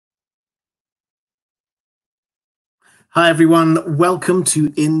Hi everyone, welcome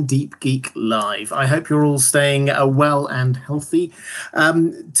to In Deep Geek Live. I hope you're all staying well and healthy.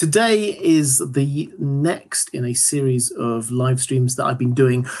 Today is the next in a series of live streams that I've been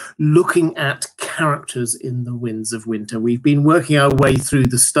doing, looking at characters in the Winds of Winter. We've been working our way through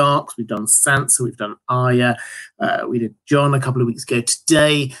the Starks, we've done Sansa, we've done Arya, we did Jon a couple of weeks ago.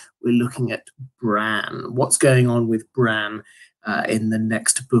 Today we're looking at Bran. What's going on with Bran in the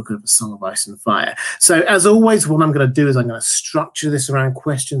next book of A Song of Ice and Fire. So as always, what I'm going to do is I'm going to structure this around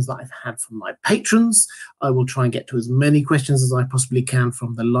questions that I've had from my patrons. I will try and get to as many questions as I possibly can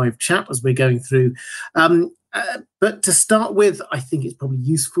from the live chat as we're going through. But to start with, I think it's probably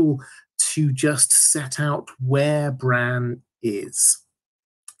useful to just set out where Bran is.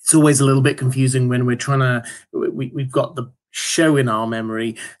 It's always a little bit confusing when we're trying to, we've got the show in our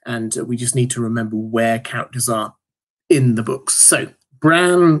memory and we just need to remember where characters are in the books. So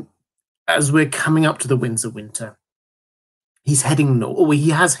Bran, as we're coming up to the Winds of Winter, he's heading north, or he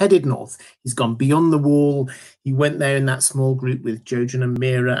has headed north. He's gone beyond the wall. He went there in that small group with Jojen and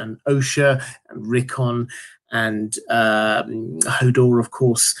Mira and Osha and Rickon and Hodor, of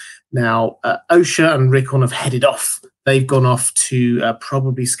course. Now, Osha and Rickon have headed off. They've gone off to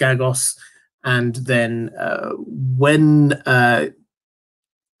probably Skagos. And then when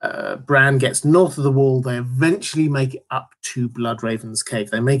Bran gets north of the wall, they eventually make it up to Bloodraven's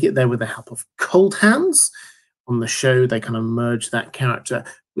cave. They make it there with the help of Cold Hands. On the show, they kind of merge that character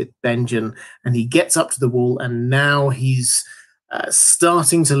with Benjen, and he gets up to the wall, and now he's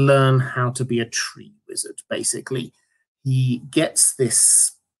starting to learn how to be a tree wizard, basically. He gets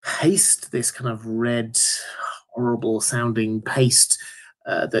this paste, this kind of red, horrible-sounding paste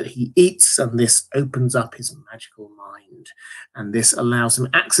that he eats, and this opens up his magical mind, and this allows him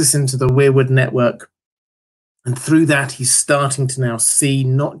access into the Weirwood network, and through that he's starting to now see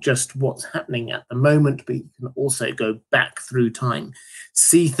not just what's happening at the moment, but he can also go back through time,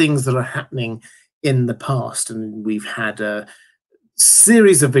 see things that are happening in the past. And we've had a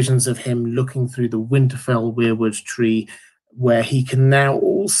series of visions of him looking through the Winterfell Weirwood tree, where he can now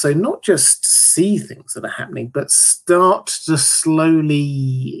also not just see things that are happening, but start to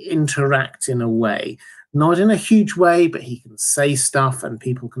slowly interact in a way, not in a huge way, but he can say stuff and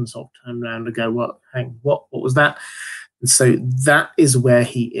people can sort of turn around and go, what was that? And so that is where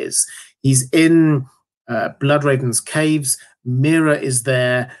he is. He's in Bloodraven's caves. Mira is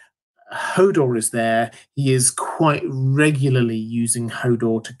there. Hodor is there. He is quite regularly using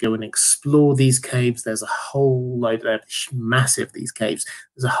Hodor to go and explore these caves. There's a whole load, they're massive, these caves.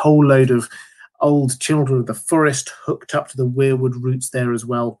 There's a whole load of old children of the forest hooked up to the Weirwood roots there as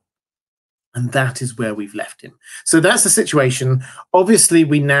well. And that is where we've left him. So that's the situation. Obviously,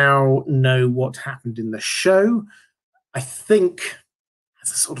 we now know what happened in the show. I think,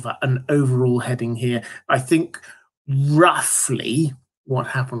 as a sort of an overall heading here, I think roughly what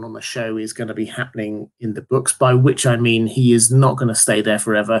happened on the show is going to be happening in the books, by which I mean he is not going to stay there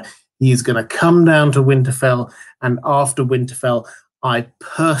forever. He is going to come down to Winterfell, and after Winterfell, I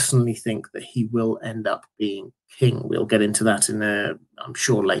personally think that he will end up being king. We'll get into that in I'm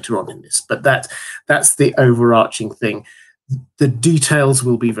sure later on in this, but that's the overarching thing. The details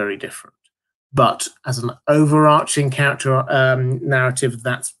will be very different, but as an overarching character narrative,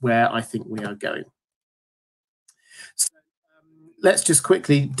 that's where I think we are going. Let's just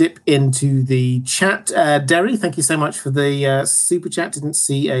quickly dip into the chat. Derry, thank you so much for the super chat. Didn't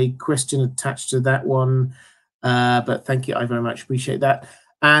see a question attached to that one, but thank you. I very much appreciate that.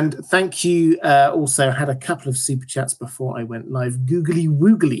 And thank you. Also had a couple of super chats before I went live. Googly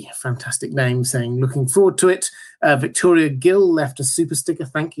Woogly, fantastic name, saying looking forward to it. Victoria Gill left a super sticker.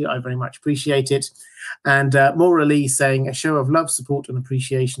 Thank you. I very much appreciate it. And Maura Lee saying a show of love, support, and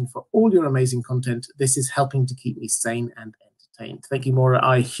appreciation for all your amazing content. This is helping to keep me sane and entertained. Thank you, Maura.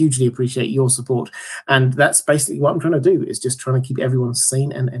 I hugely appreciate your support. And that's basically what I'm trying to do, is just trying to keep everyone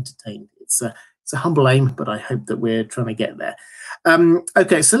sane and entertained. It's a humble aim, but I hope that we're trying to get there.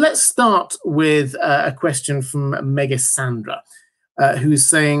 Okay, so let's start with a question from Megasandra, who's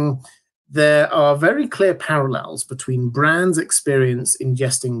saying there are very clear parallels between Bran's experience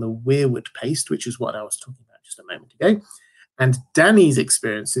ingesting the Weirwood paste, which is what I was talking about just a moment ago, and Dany's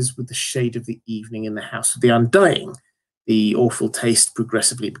experiences with the shade of the evening in the House of the Undying, the awful taste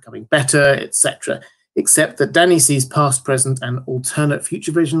progressively becoming better, etc. Except that Dany sees past, present, and alternate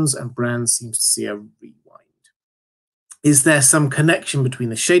future visions, and Bran seems to see a rewind. Is there some connection between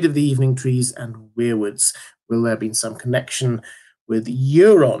the shade of the evening trees and Weirwoods? Will there be some connection with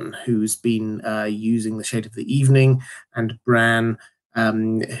Euron, who's been using the shade of the evening, and Bran,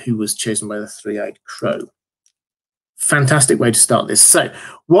 who was chosen by the three-eyed crow? Fantastic way to start this. So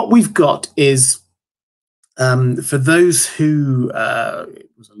what we've got is For those who, it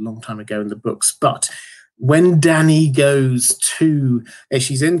was a long time ago in the books, but when Dany goes to,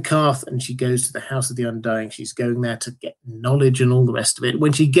 she's in Karth and she goes to the House of the Undying, she's going there to get knowledge and all the rest of it.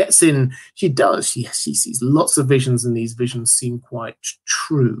 When she gets in, she sees lots of visions, and these visions seem quite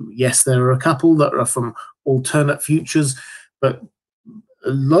true. Yes, there are a couple that are from alternate futures, but a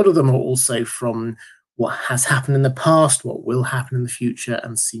lot of them are also from what has happened in the past, what will happen in the future,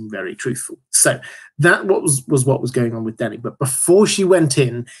 and seem very truthful. So that was what was going on with Dany. But before she went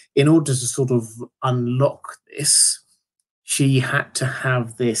in order to sort of unlock this, she had to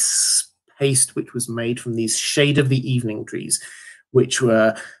have this paste which was made from these Shade of the Evening trees, which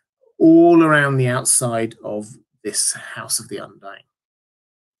were all around the outside of this House of the Undying.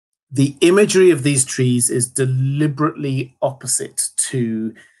 The imagery of these trees is deliberately opposite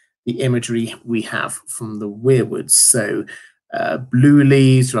to the imagery we have from the weirwoods. So blue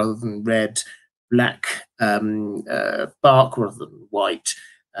leaves rather than red, black bark rather than white,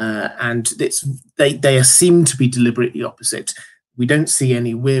 and they seem to be deliberately opposite. We don't see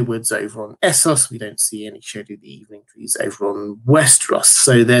any weirwoods over on Essos. We don't see any Shade of the Evening trees over on Westeros.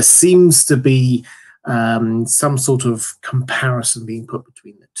 So there seems to be some sort of comparison being put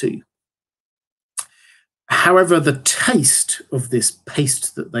between the two. However, the taste of this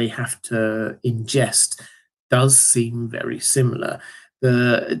paste that they have to ingest does seem very similar.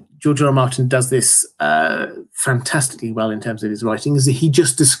 George R.R. Martin does this fantastically well in terms of his writing, is that he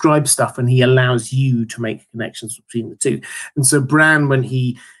just describes stuff and he allows you to make connections between the two. And so Bran, when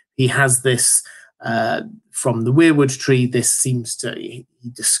he has this from the weirwood tree, this seems to, he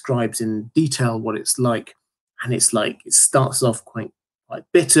describes in detail what it's like. And it's like, it starts off quite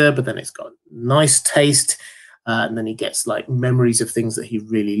bitter, but then it's got nice taste, and then he gets like memories of things that he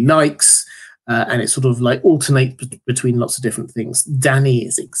really likes, and it sort of like alternates between lots of different things. Dany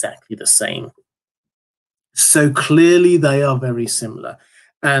is exactly the same. So clearly they are very similar,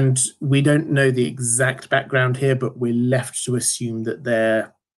 and we don't know the exact background here, but we're left to assume that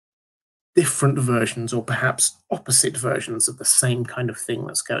they're different versions or perhaps opposite versions of the same kind of thing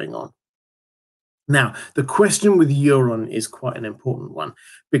that's going on. Now, the question with Euron is quite an important one,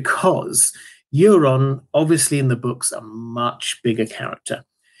 because Euron, obviously in the books, a much bigger character.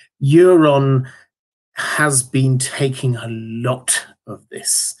 Euron has been taking a lot of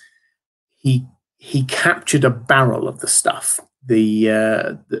this. He captured a barrel of the stuff.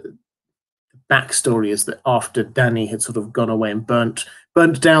 The backstory is that after Dany had sort of gone away and burnt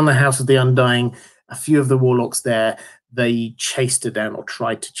down the House of the Undying, a few of the warlocks there, they chased her down or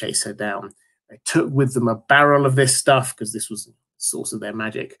tried to chase her down. They took with them a barrel of this stuff because this was the source of their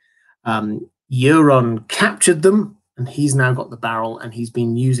magic. Euron captured them, and he's now got the barrel, and he's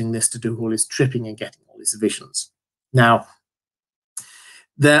been using this to do all his tripping and getting all his visions. Now,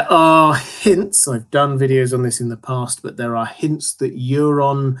 there are hints, I've done videos on this in the past, but there are hints that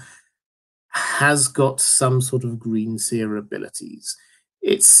Euron has got some sort of green seer abilities.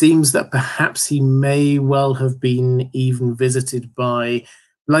 It seems that perhaps he may well have been even visited by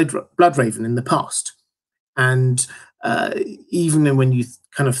Bloodraven in the past. And even when you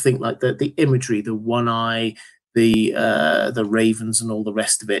kind of think like the imagery, the one eye, the ravens and all the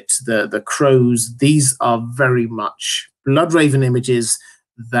rest of it, the crows, these are very much Bloodraven images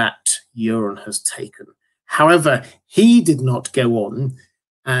that Euron has taken. However, he did not go on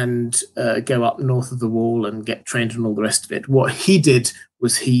and go up north of the wall and get trained and all the rest of it. What he did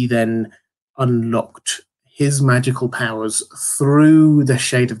was he then unlocked his magical powers through the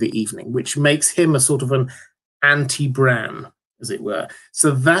Shade of the Evening, which makes him a sort of an anti-Bran, as it were.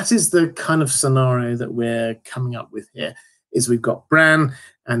 So that is the kind of scenario that we're coming up with here, is we've got Bran,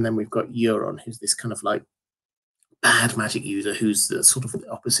 and then we've got Euron, who's this kind of like bad magic user who's the sort of the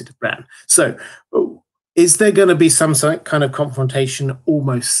opposite of Bran. So is there going to be some kind of confrontation?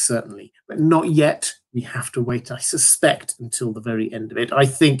 Almost certainly, but not yet. We have to wait, I suspect, until the very end of it. I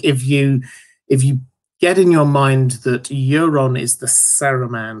think if you get in your mind that Euron is the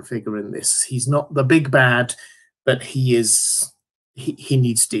Saruman figure in this, he's not the big bad, but he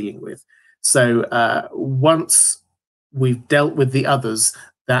needs dealing with. So once we've dealt with the others,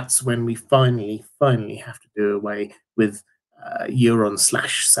 that's when we finally have to do away with Euron /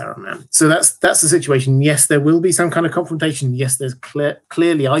 Saruman. So that's the situation. Yes, there will be some kind of confrontation. Yes, there's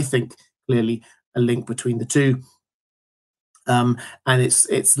clearly a link between the two, and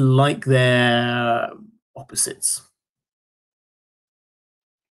it's like they're opposites.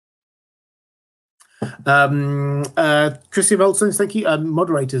 Christian Volson, thank you.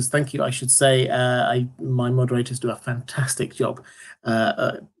 Moderators, thank you. I should say my moderators do a fantastic job,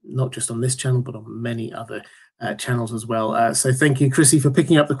 not just on this channel, but on many other channels as well. So thank you, Chrissy, for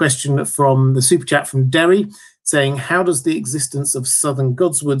picking up the question from the super chat from Derry, saying, how does the existence of southern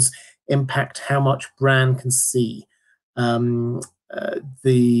godswoods impact how much Bran can see? The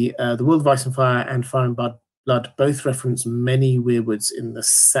World of Ice and Fire and Fire and Blood both reference many weirwoods in the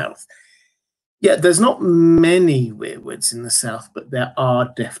south. Yeah, there's not many weirwoods in the south, but there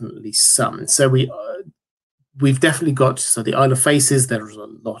are definitely some. So we've definitely got, so the Isle of Faces, there's a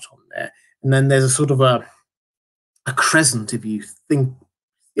lot on there. And then there's a sort of a crescent, if you think,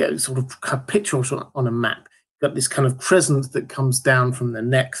 sort of picture on a map. You've got this kind of crescent that comes down from the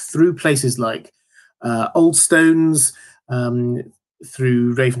neck through places like Old Stones,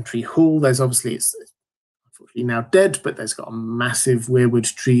 through Raventree Hall. There's obviously, it's unfortunately now dead, but there's got a massive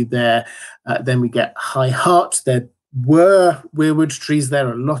weirwood tree there. Then we get High Heart. There were weirwood trees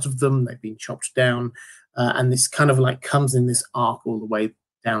there, a lot of them. They've been chopped down. And this kind of like comes in this arc all the way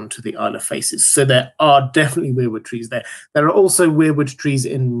down to the Isle of Faces. So there are definitely weirwood trees there. There are also weirwood trees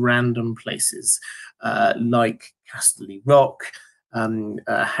in random places, like Casterly Rock.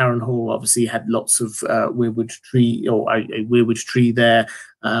 Harrenhal obviously had lots of weirwood tree, or a weirwood tree there.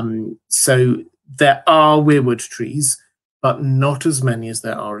 So there are weirwood trees, but not as many as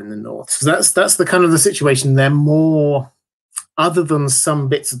there are in the north. So that's the kind of the situation. They're more, other than some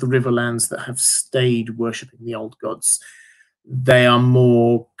bits of the Riverlands that have stayed worshipping the old gods, they are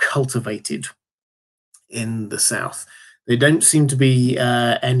more cultivated in the south. They don't seem to be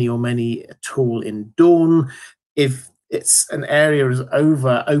any or many at all in Dawn. If it's an area is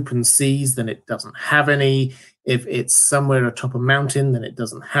over open seas, then it doesn't have any. If it's somewhere atop a mountain, then it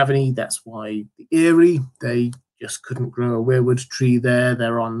doesn't have any. That's why the Eyrie, they just couldn't grow a weirwood tree there.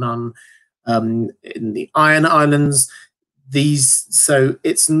 There are none in the Iron Islands. So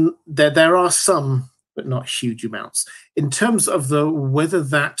there are some, but not huge amounts. In terms of whether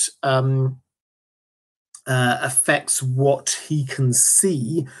that affects what he can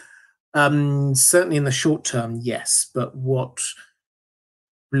see, certainly in the short term, yes. But what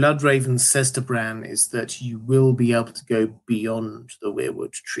Bloodraven says to Bran is that you will be able to go beyond the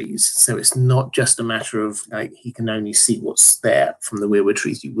weirwood trees. So it's not just a matter of like he can only see what's there from the weirwood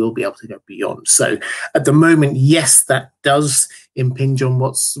trees. You will be able to go beyond. So at the moment, yes, that does impinge on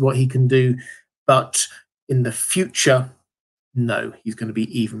what he can do. But in the future, no, he's going to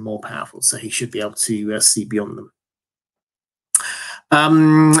be even more powerful. So he should be able to see beyond them.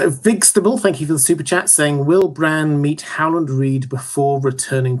 Vigstable, thank you for the super chat, saying, will Bran meet Howland Reed before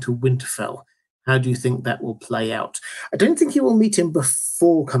returning to Winterfell? How do you think that will play out? I don't think he will meet him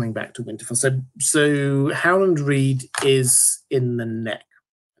before coming back to Winterfell. So Howland Reed is in the neck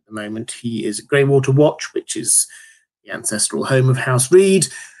at the moment. He is at Greywater Watch, which is the ancestral home of House Reed.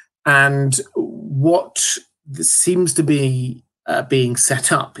 And what seems to be being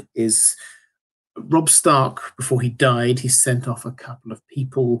set up is Robb Stark, before he died, he sent off a couple of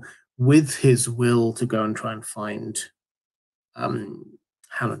people with his will to go and try and find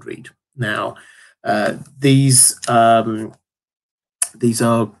Howland Reed. Now, these are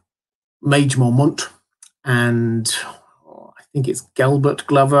Mage Mormont and I think it's Galbert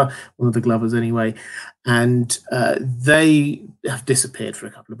Glover, one of the Glovers anyway, and they have disappeared for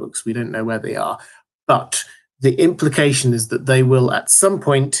a couple of books. We don't know where they are, but the implication is that they will at some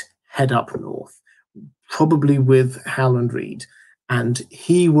point head up north, probably with Howland Reed, and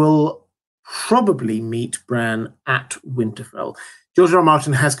he will probably meet Bran at Winterfell. George R. R.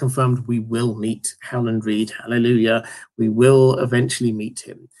 Martin has confirmed we will meet Howland Reed. Hallelujah. We will eventually meet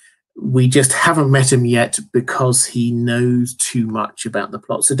him. We just haven't met him yet because he knows too much about the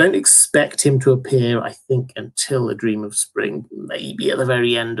plot. So don't expect him to appear, I think, until A Dream of Spring, maybe at the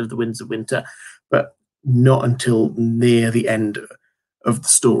very end of The Winds of Winter, but not until near the end of the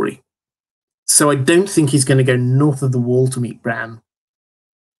story. So I don't think he's going to go north of the Wall to meet Bran.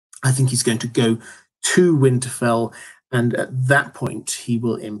 I think he's going to go to Winterfell, and at that point he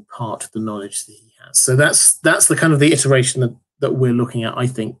will impart the knowledge that he has. So that's the kind of the iteration that we're looking at, I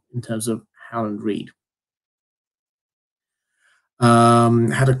think, in terms of Howland Reed.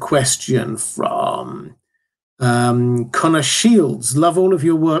 Had a question from Connor Shields. Love all of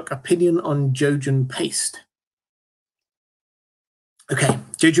your work. Opinion on Jojen paste. Okay,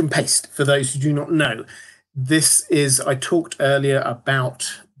 Jojen paste, for those who do not know, this is, I talked earlier about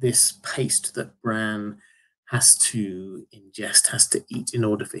this paste that Bran has to ingest, has to eat in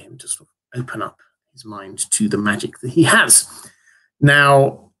order for him to sort of open up his mind to the magic that he has.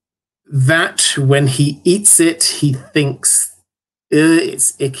 Now, that when he eats it, he thinks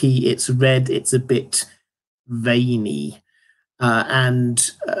it's icky, it's red, it's a bit veiny.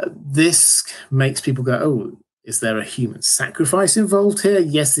 And this makes people go, oh, Is there a human sacrifice involved here?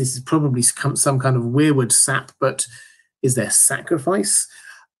 Yes, this is probably some kind of weirwood sap, but is there sacrifice?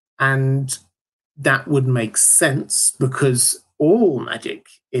 And that would make sense because all magic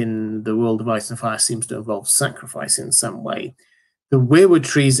in the world of Ice and Fire seems to involve sacrifice in some way. The weirwood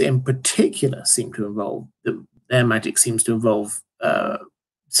trees in particular seem to involve, their magic seems to involve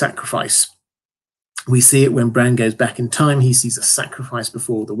sacrifice. We see it when Bran goes back in time. He sees a sacrifice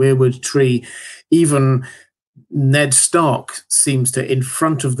before the weirwood tree. Even Ned Stark seems to, in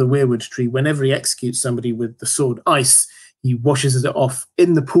front of the weirwood tree, whenever he executes somebody with the sword ice, he washes it off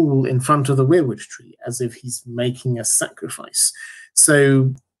in the pool in front of the weirwood tree, as if he's making a sacrifice.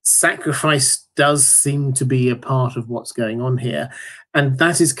 So sacrifice does seem to be a part of what's going on here. And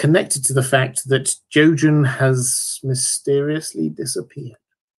that is connected to the fact that Jojen has mysteriously disappeared.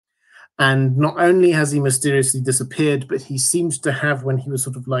 And not only has he mysteriously disappeared, but he seems to have, when he was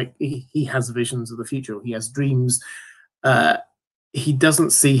sort of like, he has visions of the future, he has dreams, he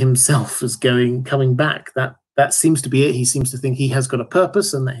doesn't see himself as coming back. That seems to be it. He seems to think he has got a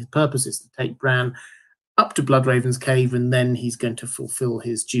purpose, and that his purpose is to take Bran up to Bloodraven's cave, and then he's going to fulfill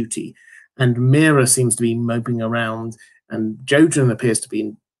his duty. And Mira seems to be moping around, and Jojen appears to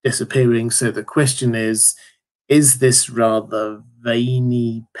be disappearing. So the question is this rather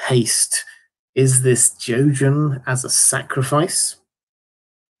veiny paste? Is this Jojen as a sacrifice?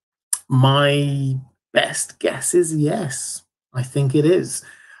 My best guess is yes. I think it is.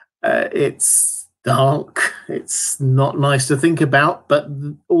 It's dark. It's not nice to think about, but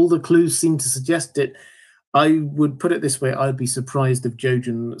all the clues seem to suggest it. I would put it this way: I'd be surprised if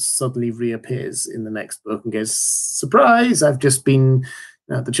Jojen suddenly reappears in the next book and goes, "Surprise! I've just been.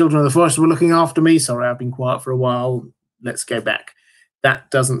 The children of the forest were looking after me. Sorry, I've been quiet for a while. Let's go back." That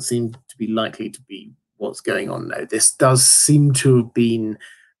doesn't seem to be likely to be what's going on now. This does seem to have been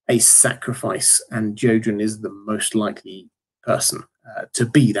a sacrifice, and Jojen is the most likely person to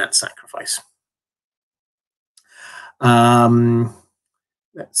be that sacrifice.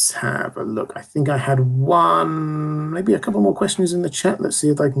 Let's have a look. I think I had maybe a couple more questions in the chat. Let's see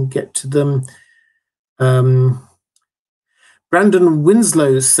if I can get to them. Brandon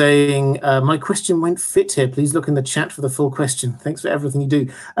Winslow is saying, my question won't fit here. Please look in the chat for the full question. Thanks for everything you do.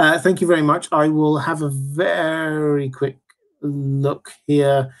 Thank you very much. I will have a very quick look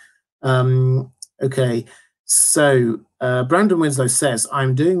here. Okay, so Brandon Winslow says,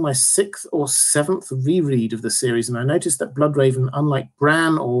 I'm doing my 6th or 7th reread of the series, and I noticed that Bloodraven, unlike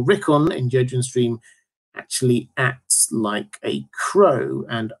Bran or Rickon in Jojen's dream, actually acts like a crow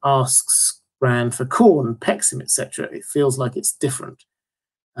and asks Bran for corn, pecks him, etc. It feels like it's different.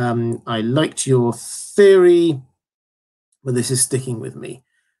 I liked your theory, but this is sticking with me.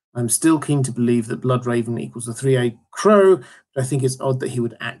 I'm still keen to believe that Bloodraven equals a 3-eyed crow, but I think it's odd that he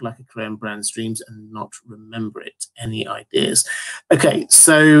would act like a crow in Bran's dreams and not remember it. Any ideas? Okay,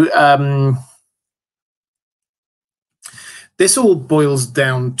 so this all boils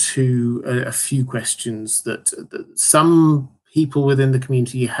down to a few questions that some people within the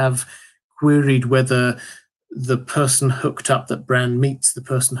community have queried whether the person hooked up that Bran meets, the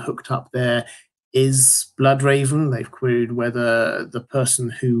person hooked up there, is Bloodraven. They've queried whether the person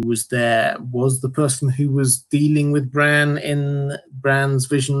who was there was the person who was dealing with Bran in Bran's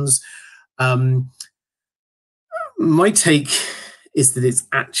visions. My take is that it's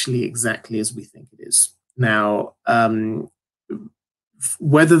actually exactly as we think it is. Now,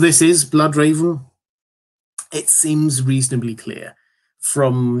 whether this is Bloodraven, it seems reasonably clear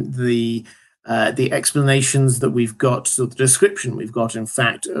from the explanations that we've got, so the description we've got, in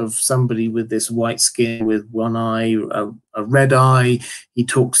fact, of somebody with this white skin with one eye, a red eye. He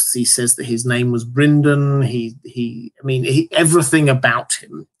says that his name was Brynden. Everything about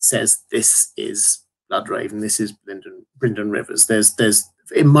him says this is Bloodraven. This is Brynden Rivers. There's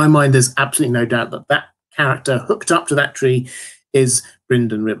in my mind, there's absolutely no doubt that that character hooked up to that tree is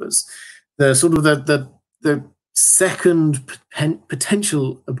Brynden Rivers. The sort of the second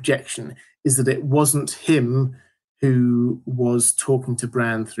potential objection is that it wasn't him who was talking to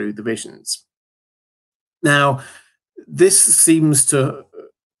Bran through the visions. Now, the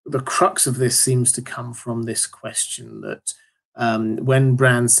crux of this seems to come from this question that when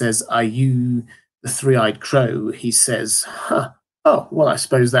Bran says, "Are you the 3-eyed crow?" he says, "Oh, well, I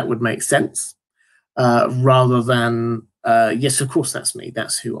suppose that would make sense," rather than, "Yes, of course, that's me.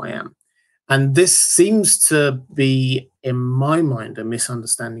 That's who I am." And this seems to be, in my mind, a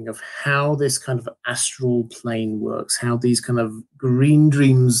misunderstanding of how this kind of astral plane works, how these kind of green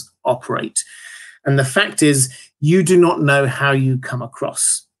dreams operate. And the fact is, you do not know how you come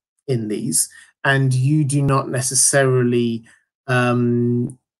across in these, and you do not necessarily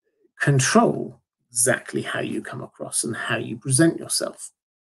control exactly how you come across and how you present yourself.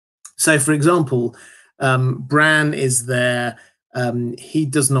 So, for example, Bran is there. He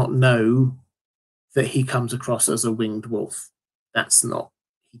does not know that he comes across as a winged wolf. That's not,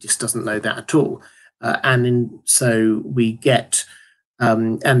 he just doesn't know that at all. So we get,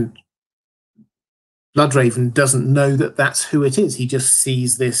 and Bloodraven doesn't know that that's who it is. He just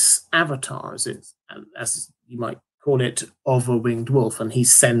sees this avatar, as you might call it, of a winged wolf, and he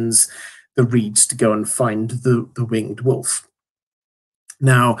sends the reeds to go and find the winged wolf.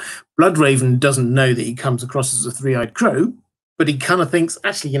 Now, Bloodraven doesn't know that he comes across as a three-eyed crow, but he kind of thinks,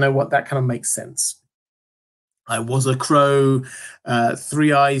 actually, you know what, that kind of makes sense. I was a crow,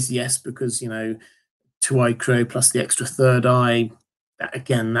 3 eyes, yes, because, you know, 2-eyed crow plus the extra third eye,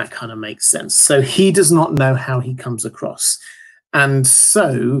 again, that kind of makes sense. So he does not know how he comes across. And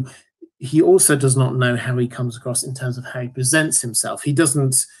so he also does not know how he comes across in terms of how he presents himself. He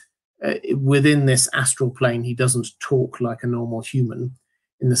doesn't, within this astral plane, he doesn't talk like a normal human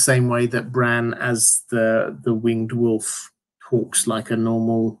in the same way that Bran, as the winged wolf, talks like a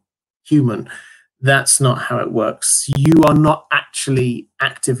normal human. That's not how it works. You are not actually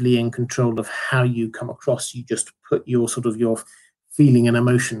actively in control of how you come across. You just put your sort of your feeling and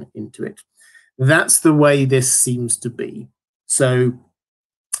emotion into it. That's the way this seems to be. So,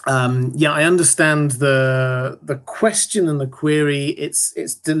 yeah, I understand the question and the query. It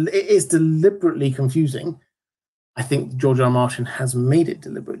is deliberately confusing. I think George R. R. Martin has made it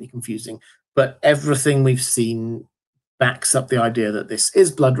deliberately confusing, but everything we've seen backs up the idea that this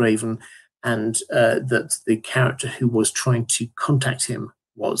is Bloodraven, and that the character who was trying to contact him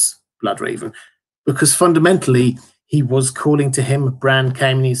was Bloodraven, because fundamentally he was calling to him. Bran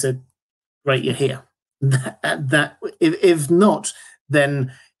came and he said, "Great, you're here." If not,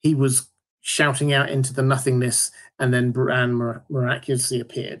 then he was shouting out into the nothingness, and then Bran miraculously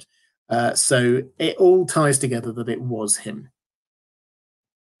appeared. So it all ties together that it was him.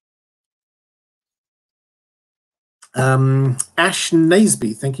 Ash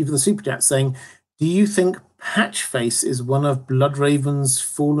Naseby, thank you for the super chat, saying, "Do you think Patchface is one of Bloodraven's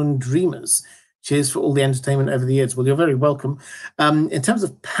fallen dreamers? Cheers for all the entertainment over the years." Well, you're very welcome. In terms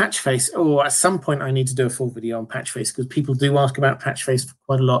of Patchface, at some point I need to do a full video on Patchface, because people do ask about Patchface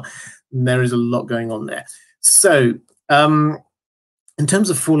quite a lot, and there is a lot going on there. So, in terms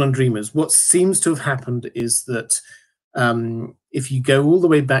of fallen dreamers, what seems to have happened is that if you go all the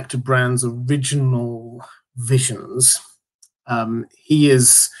way back to Bran's original visions,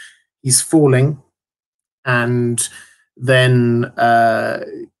 he's falling, and then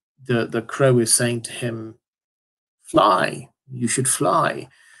the crow is saying to him, "Fly, you should fly."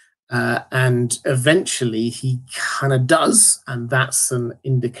 And eventually he kind of does, and that's an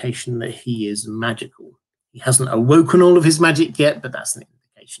indication that he is magical. He hasn't awoken all of his magic yet, but that's an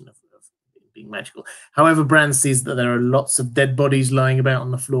indication of being magical. However, Bran sees that there are lots of dead bodies lying about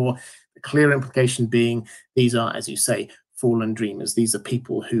on the floor. The clear implication being these are, as you say, fallen dreamers. These are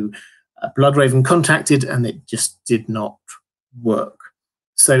people who Bloodraven contacted, and it just did not work.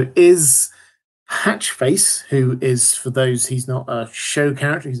 So is Patchface, who is, for those, he's not a show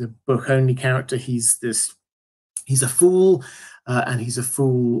character, he's a book-only character. He's a fool, and he's a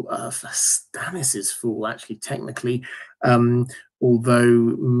fool for Stannis' fool, actually, technically,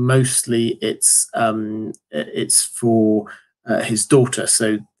 although mostly it's for his daughter.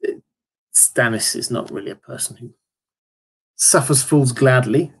 So Stannis is not really a person who suffers fools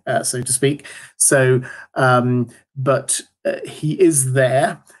gladly, so to speak. So, but he is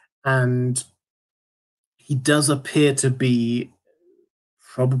there, and he does appear to be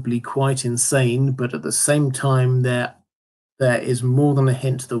probably quite insane, but at the same time, there is more than a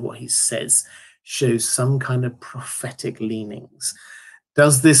hint that what he says shows some kind of prophetic leanings.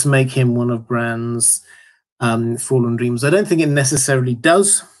 Does this make him one of Bran's fallen dreams? I don't think it necessarily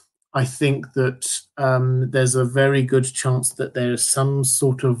does. I think that there's a very good chance that there's some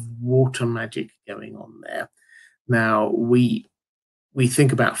sort of water magic going on there. Now, we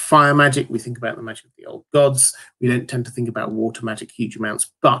think about fire magic, we think about the magic of the old gods. We don't tend to think about water magic huge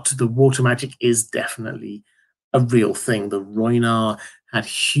amounts, but the water magic is definitely a real thing. The Rhoynar had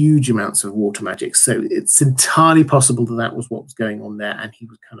huge amounts of water magic, so it's entirely possible that that was what was going on there, and he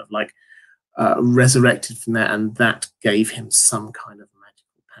was kind of like resurrected from there, and that gave him some kind of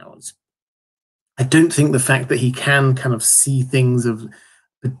magical powers. I don't think the fact that he can kind of see things of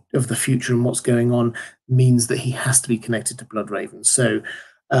the future and what's going on means that he has to be connected to Bloodraven. So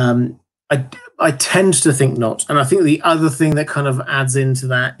I tend to think not. And I think the other thing that kind of adds into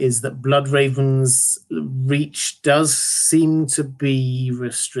that is that Bloodraven's reach does seem to be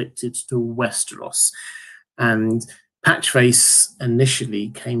restricted to Westeros. And Patchface initially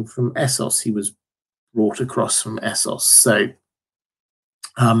came from Essos. He was brought across from Essos. So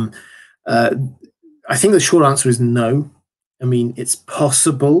I think the short answer is no. I mean, it's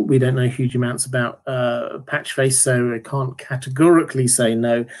possible. We don't know huge amounts about Patchface, so I can't categorically say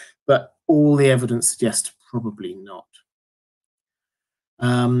no, but all the evidence suggests probably not.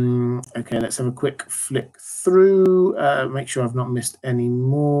 Okay, let's have a quick flick through, make sure I've not missed any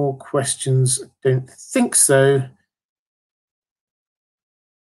more questions. Don't think so.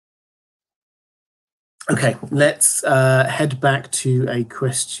 Okay, let's head back to a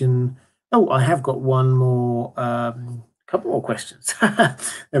question. Oh, I have got one more, couple more questions.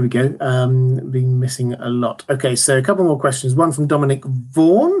 There we go. Been missing a lot. Okay, so a couple more questions. One from Dominic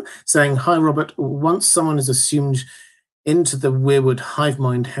Vaughan saying, "Hi, Robert. Once someone is assumed into the Weirwood hive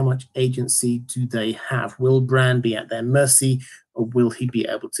mind, how much agency do they have? Will Bran be at their mercy, or will he be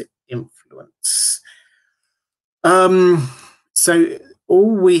able to influence?" So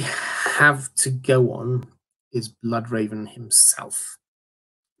all we have to go on is Bloodraven himself.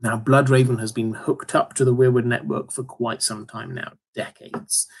 Now, Bloodraven has been hooked up to the Weirwood network for quite some time now,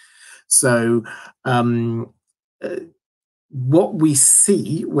 decades. So what we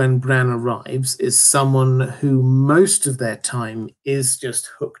see when Bran arrives is someone who most of their time is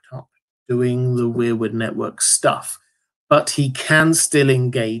just hooked up doing the Weirwood network stuff, but he can still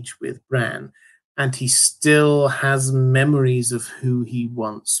engage with Bran, and he still has memories of who he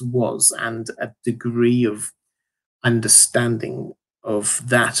once was and a degree of understanding of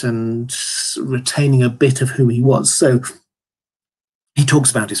that and retaining a bit of who he was. So he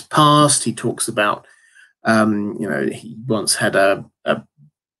talks about his past. He talks about he once had a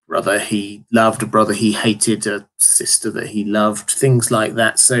brother he loved, a brother he hated, a sister that he loved, things like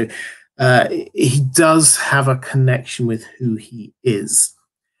that. So he does have a connection with who he is.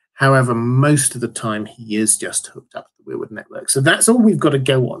 However, most of the time he is just hooked up to the Weirwood network. So that's all we've got to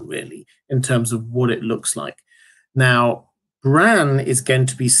go on, really, in terms of what it looks like. Now, Bran is going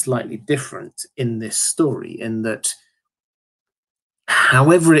to be slightly different in this story, in that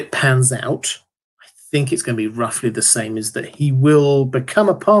however it pans out, I think it's going to be roughly the same, is that he will become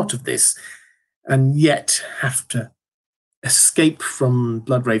a part of this and yet have to escape from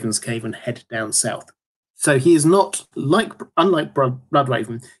Bloodraven's cave and head down south. So he is not, unlike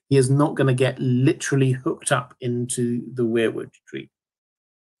Bloodraven, he is not going to get literally hooked up into the Weirwood tree,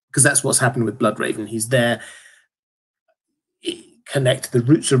 because that's what's happened with Bloodraven. He's there, connect the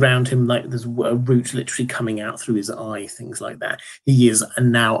roots around him, like there's a root literally coming out through his eye, things like that. He is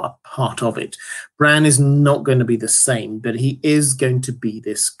now a part of it. Bran is not going to be the same, but he is going to be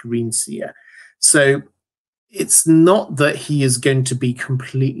this green seer. So it's not that he is going to be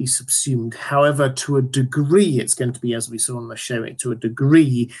completely subsumed. However, to a degree, it's going to be, as we saw on the show, to a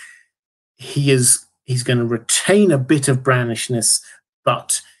degree, he's going to retain a bit of Branishness,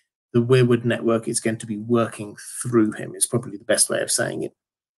 but the Weirwood network is going to be working through him, is probably the best way of saying it.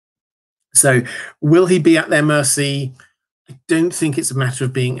 So will he be at their mercy? I don't think it's a matter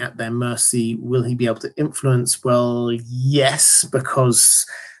of being at their mercy. Will he be able to influence? Well, yes, because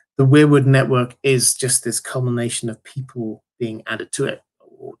the Weirwood network is just this culmination of people being added to it,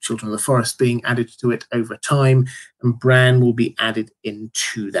 or Children of the Forest being added to it over time, and Bran will be added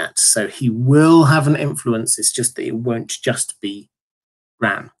into that. So he will have an influence. It's just that it won't just be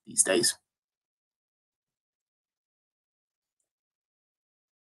Bran these days.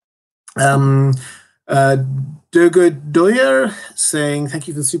 Dogo Doyer saying, thank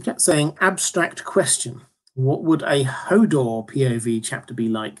you for the super chat, saying, abstract question. What would a Hodor POV chapter be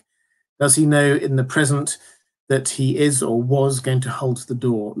like? Does he know in the present that he is or was going to hold the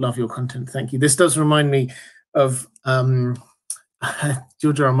door? Love your content. Thank you. This does remind me of George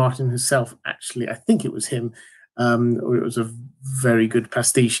R. R. Martin himself, actually. I think it was him, or it was a very good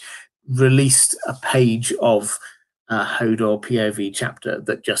pastiche, released a page of Hodor POV chapter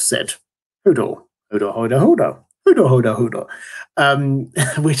that just said, Hodor, Hodor, Hodor, Hodor, Hodor,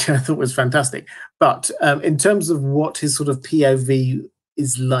 Hodor, which I thought was fantastic. But in terms of what his sort of POV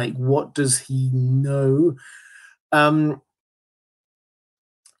is like, what does he know? I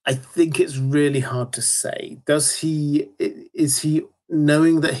think it's really hard to say. Is he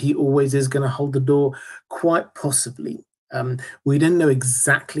knowing that he always is going to hold the door? Quite possibly. We don't know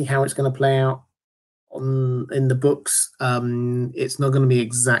exactly how it's going to play out in the books. It's not going to be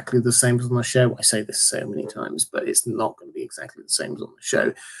exactly the same as on the show. I say this so many times, but it's not going to be exactly the same as on the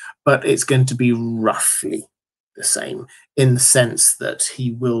show. But it's going to be roughly the same, in the sense that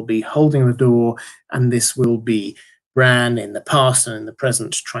he will be holding the door, and this will be Bran in the past and in the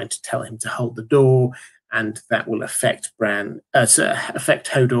present trying to tell him to hold the door, and that will affect affect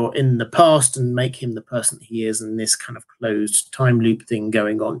Hodor in the past and make him the person he is, and this kind of closed time loop thing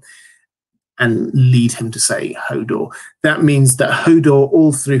going on. and lead him to say Hodor. That means that Hodor,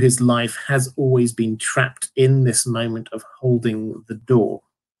 all through his life, has always been trapped in this moment of holding the door.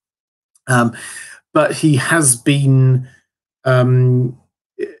 But he has been,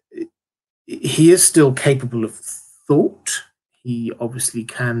 he is still capable of thought. He obviously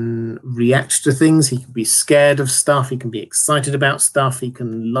can react to things. He can be scared of stuff. He can be excited about stuff. He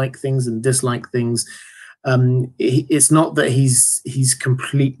can like things and dislike things. It's not that he's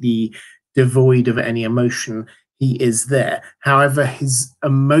completely devoid of any emotion. He is there. However, his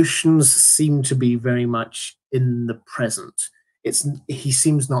emotions seem to be very much in the present. He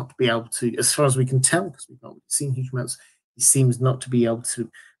seems not to be able to, as far as we can tell, because we've not seen huge amounts, he seems not to be able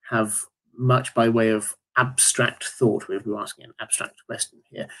to have much by way of abstract thought. We're asking an abstract question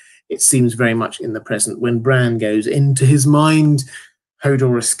here. It seems very much in the present. When Bran goes into his mind,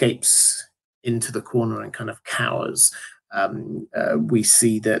 Hodor escapes into the corner and kind of cowers. We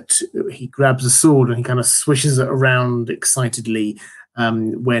see that he grabs a sword and he kind of swishes it around excitedly.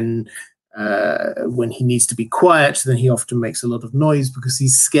 When he needs to be quiet, then he often makes a lot of noise because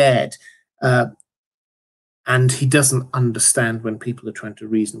he's scared. And he doesn't understand when people are trying to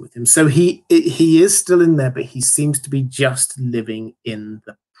reason with him. So he is still in there, but he seems to be just living in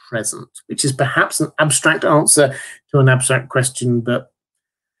the present, which is perhaps an abstract answer to an abstract question, but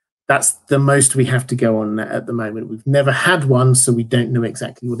that's the most we have to go on at the moment. We've never had one, so we don't know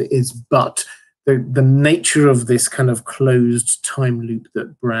exactly what it is, but the nature of this kind of closed time loop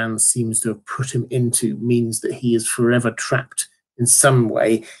that Bran seems to have put him into means that he is forever trapped in some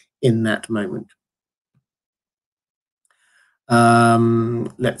way in that moment.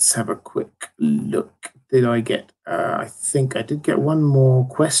 Let's have a quick look. Did I get, I think I did get one more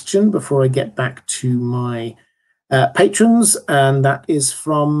question before I get back to my patrons, and that is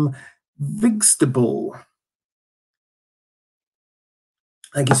from Vigstable.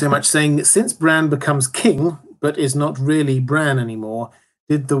 Thank you so much, saying, since Bran becomes king, but is not really Bran anymore,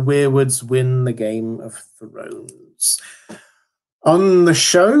 did the Weirwoods win the Game of Thrones? On the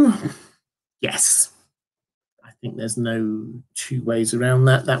show, yes. I think there's no two ways around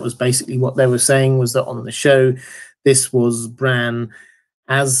that. That was basically what they were saying, was that on the show, this was Bran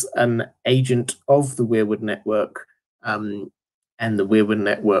as an agent of the Weirwood Network, and the Weirwood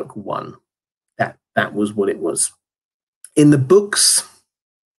Network won. That was what it was. In the books,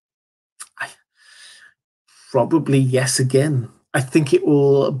 probably yes again. I think it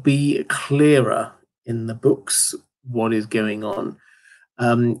will be clearer in the books what is going on,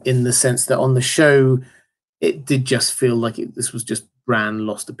 in the sense that on the show, it did just feel like this was just Bran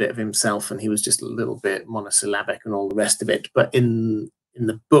lost a bit of himself and he was just a little bit monosyllabic and all the rest of it. But in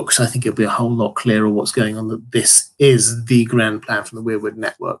the books, I think it'll be a whole lot clearer what's going on, that this is the grand plan from the Weirwood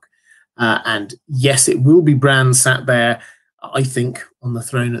Network. And yes, it will be Bran sat there, I think, on the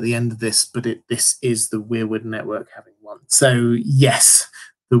throne at the end of this, but this is the Weirwood Network having won. So yes,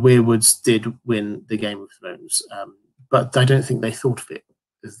 the Weirwoods did win the Game of Thrones, but I don't think they thought of it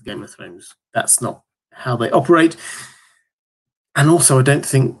as the Game of Thrones. That's not how they operate. And also, I don't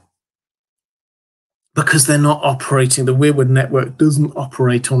think, because they're not operating, the Weirwood Network doesn't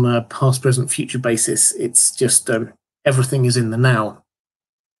operate on a past, present, future basis. It's just everything is in the now.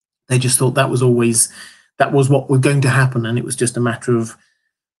 They just thought that was what was going to happen, and it was just a matter of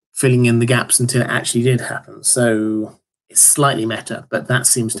filling in the gaps until it actually did happen. So it's slightly meta, but that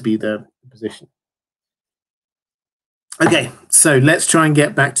seems to be the position. Okay, so let's try and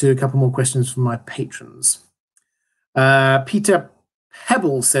get back to a couple more questions from my patrons. Peter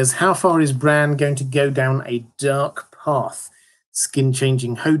Pebble says, how far is Bran going to go down a dark path?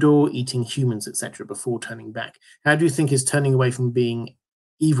 Skin-changing Hodor, eating humans, etc., before turning back. How do you think his turning away from being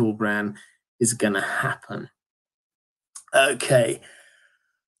evil Bran is going to happen? Okay,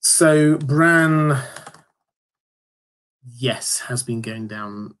 so Bran, yes, has been going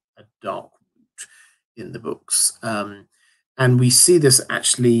down a dark route in the books. And we see this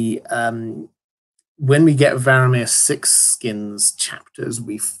actually when we get Varamir Six Skins chapters,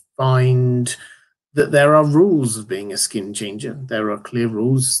 we find that there are rules of being a skin changer. There are clear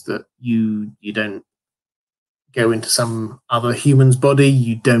rules that you don't go into some other human's body.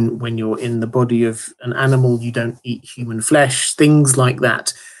 You don't, when you're in the body of an animal, you don't eat human flesh, things like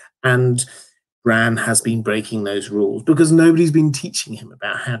that. And Bran has been breaking those rules because nobody's been teaching him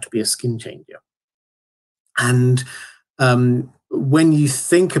about how to be a skin changer. And when you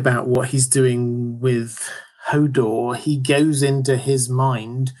think about what he's doing with Hodor, he goes into his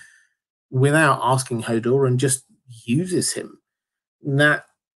mind without asking Hodor and just uses him. And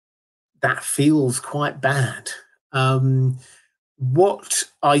that feels quite bad. What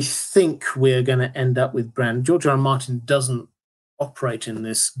I think we're going to end up with Bran, George R. R. Martin doesn't operate in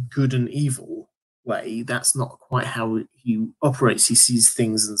this good and evil way. That's not quite how he operates. He sees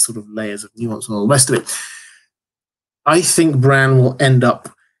things in sort of layers of nuance and all the rest of it. I think Bran will end up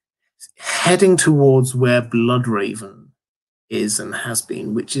heading towards where Bloodraven is and has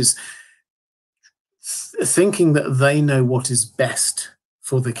been, which is thinking that they know what is best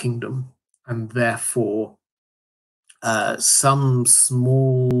for the kingdom, and therefore some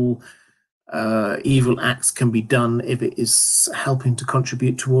small evil acts can be done if it is helping to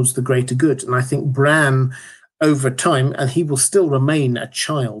contribute towards the greater good. And I think Bran, over time, and he will still remain a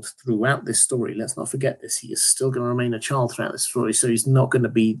child throughout this story. Let's not forget this. He is still going to remain a child throughout this story, so he's not going to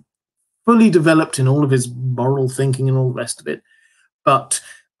be fully developed in all of his moral thinking and all the rest of it. But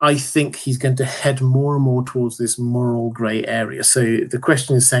I think he's going to head more and more towards this moral grey area. So the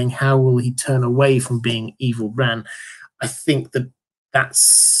question is saying, how will he turn away from being evil Bran? I think that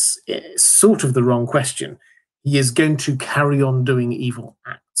that's sort of the wrong question. He is going to carry on doing evil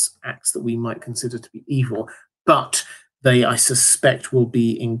acts that we might consider to be evil, but they, I suspect, will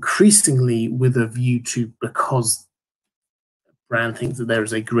be increasingly with a view to, because Bran thinks that there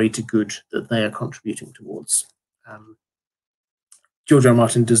is a greater good that they are contributing towards. George R. R.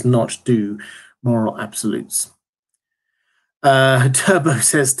 Martin does not do moral absolutes. Turbo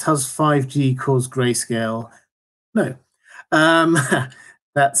says, does 5G cause grayscale? No.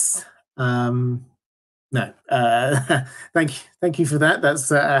 That's no. Thank you for that.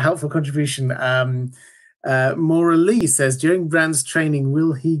 That's a helpful contribution. Maura Lee says, during Bran's training,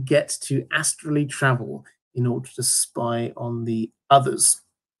 will he get to astrally travel in order to spy on the others?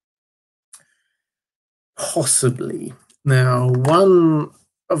 Possibly. Now, one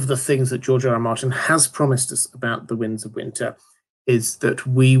of the things that George R. R. Martin has promised us about the Winds of Winter is that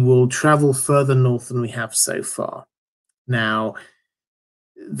we will travel further north than we have so far. Now,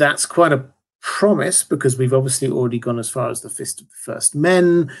 that's quite a promise, because we've obviously already gone as far as the Fist of the First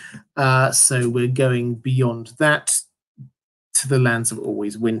Men, so we're going beyond that to the lands of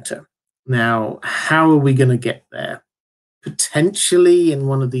always winter. Now, how are we going to get there? Potentially in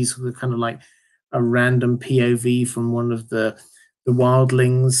one of these kind of like a random POV from one of the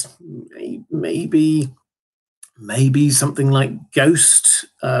wildlings, maybe something like Ghost.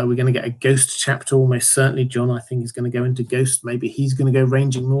 We're going to get a Ghost chapter almost certainly. John, I think, is going to go into Ghost. Maybe he's going to go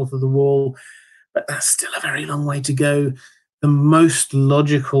ranging north of the wall, but that's still a very long way to go. The most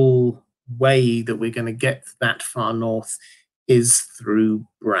logical way that we're going to get that far north is through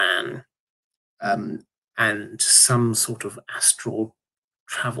Bran, and some sort of astral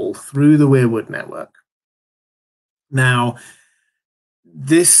travel through the Weirwood network. Now,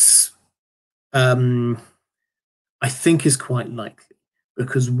 this I think is quite likely,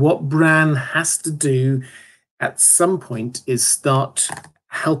 because what Bran has to do at some point is start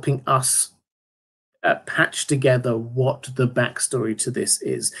helping us patch together what the backstory to this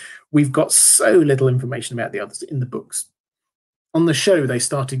is. We've got so little information about the others in the books. On the show, they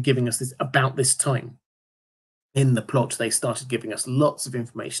started giving us this about this time. In the plot, they started giving us lots of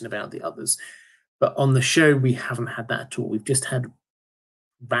information about the others. But on the show, we haven't had that at all. We've just had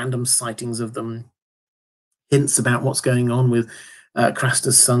random sightings of them, hints about what's going on with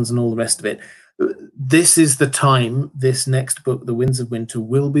Craster's sons and all the rest of it. This is the time, this next book, The Winds of Winter,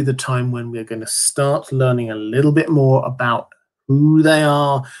 will be the time when we're going to start learning a little bit more about who they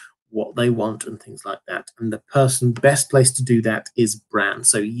are, what they want, and things like that. And the person best placed to do that is Bran.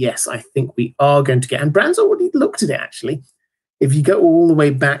 So yes, I think we are going to get, and Bran's already looked at it actually. If you go all the way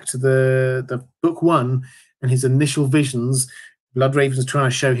back to the book one and his initial visions, Bloodraven's trying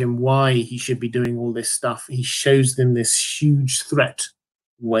to show him why he should be doing all this stuff. He shows them this huge threat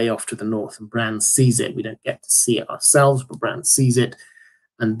way off to the north, and Bran sees it. We don't get to see it ourselves, but Bran sees it,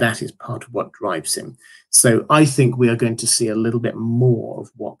 and that is part of what drives him. So I think we are going to see a little bit more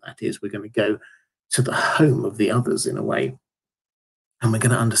of what that is. We're going to go to the home of the others in a way, and we're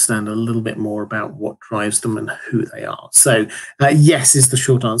going to understand a little bit more about what drives them and who they are. So yes is the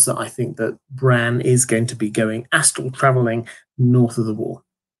short answer. I think that Bran is going to be going astral traveling north of the wall.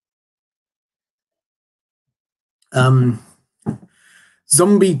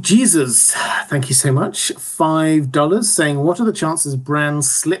 Zombie Jesus, thank you so much. $5 saying, what are the chances Bran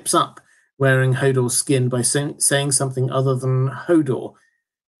slips up wearing Hodor's skin by saying something other than Hodor?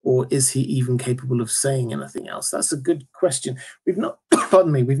 Or is he even capable of saying anything else? That's a good question. We've not,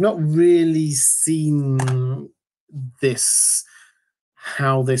 pardon me, we've not really seen this,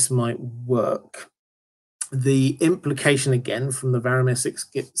 how this might work. The implication, again, from the Varamir Six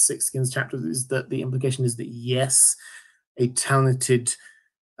Skins chapter is that the implication is that, yes, a talented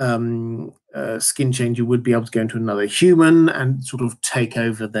skin changer would be able to go into another human and sort of take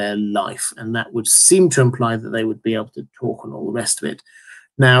over their life, and that would seem to imply that they would be able to talk and all the rest of it.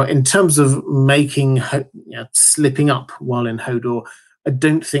 Now, in terms of making slipping up while in Hodor, I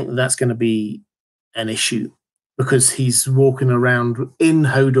don't think that's going to be an issue, because he's walking around in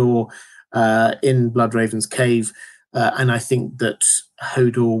Hodor, in Bloodraven's cave, and I think that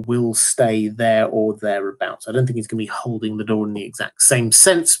Hodor will stay there or thereabouts. I don't think he's going to be holding the door in the exact same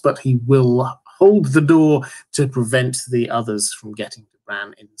sense, but he will hold the door to prevent the others from getting to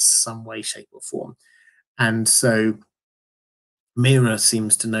Bran in some way, shape, or form. And so Mira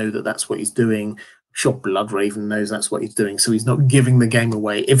seems to know that that's what he's doing. I'm sure Bloodraven knows that's what he's doing, so he's not giving the game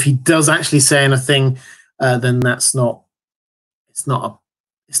away. If he does actually say anything, then it's not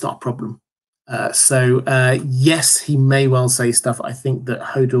a problem. Yes, he may well say stuff. I think that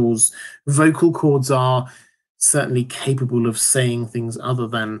Hodor's vocal cords are certainly capable of saying things other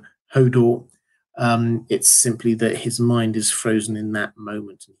than Hodor. It's simply that his mind is frozen in that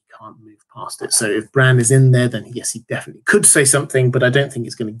moment and he can't move past it. So if Bran is in there, then yes, he definitely could say something, but I don't think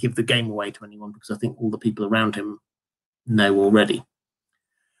it's going to give the game away to anyone, because I think all the people around him know already.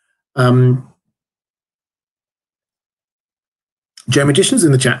 Joe Magician's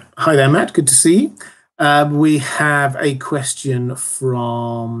in the chat. Hi there, Matt. Good to see you. We have a question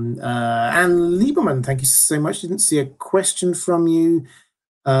from Anne Lieberman. Thank you so much. Didn't see a question from you.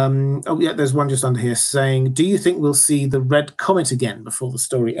 Oh, yeah, there's one just under here saying, do you think we'll see the red comet again before the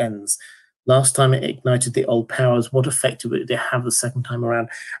story ends? Last time it ignited the old powers, what effect did it have the second time around?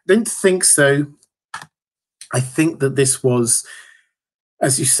 I don't think so. I think that this was,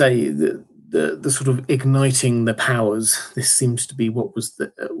 as you say, the sort of igniting the powers. This seems to be what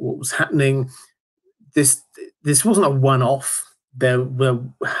was happening. This wasn't a one-off. There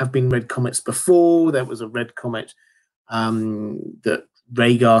have been red comets before. There was a red comet that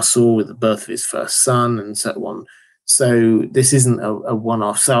Rhaegar saw with the birth of his first son and so on. So this isn't a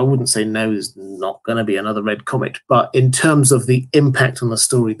one-off. So I wouldn't say no, there's not going to be another red comet. But in terms of the impact on the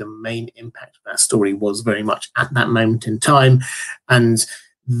story, the main impact of that story was very much at that moment in time. And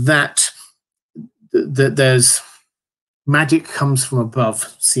that there's magic comes from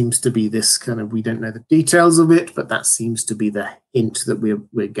above seems to be this kind of, we don't know the details of it, but that seems to be the hint that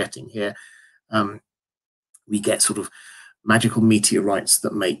we're getting here. We get sort of magical meteorites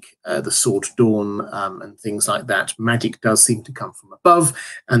that make the sword dawn and things like that. Magic does seem to come from above,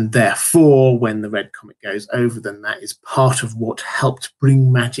 and therefore when the red comet goes over, then that is part of what helped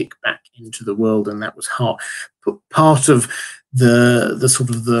bring magic back into the world, and that was part of the sort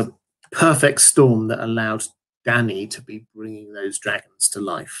of the perfect storm that allowed Dany to be bringing those dragons to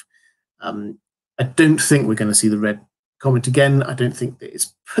life. I don't think we're going to see the red comet again. I don't think that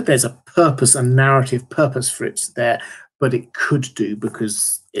there's a purpose, a narrative purpose for it there, but it could do,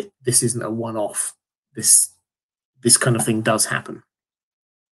 because this isn't a one-off. This kind of thing does happen.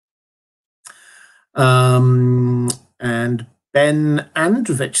 And Ben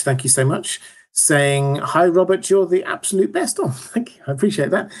Androvich, thank you so much, saying, hi, Robert, you're the absolute best. Oh, thank you. I appreciate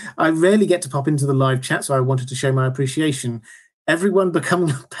that. I rarely get to pop into the live chat, so I wanted to show my appreciation. Everyone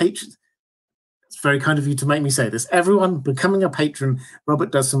becoming a patron. It's very kind of you to make me say this. Everyone becoming a patron.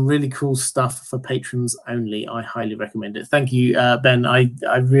 Robert does some really cool stuff for patrons only. I highly recommend it. Thank you, Ben. I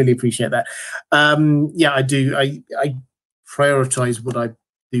really appreciate that. Yeah, I do. I prioritize what I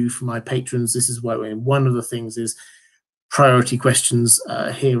do for my patrons. This is why one of the things is priority questions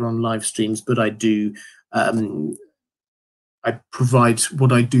here on live streams, but I do I provide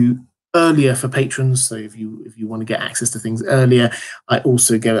what I do earlier for patrons. So if you want to get access to things earlier, I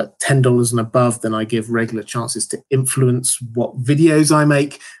also go at $10 and above. Then I give regular chances to influence what videos I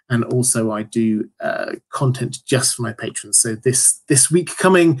make, and also I do content just for my patrons. So this week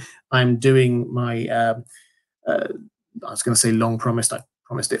coming, I'm doing my I was going to say long promised. I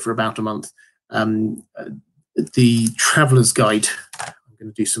promised it for about a month. The Traveler's Guide. I'm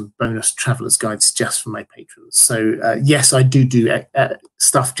going to do some bonus Traveler's Guides just for my patrons. So yes, I do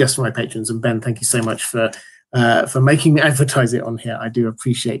stuff just for my patrons. And Ben, thank you so much for making me advertise it on here. I do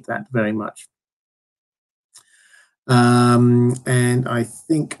appreciate that very much. And I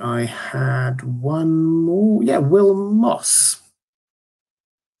think I had one more. Yeah, Will Moss.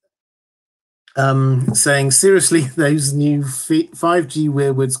 Saying, seriously, those new 5G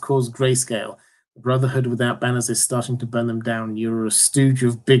weirwoods cause grayscale. The Brotherhood without banners is starting to burn them down. You're a stooge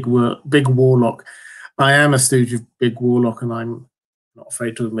of big warlock. I am a stooge of big warlock, and I'm not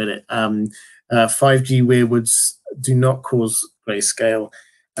afraid to admit it. 5G weirwoods do not cause grayscale.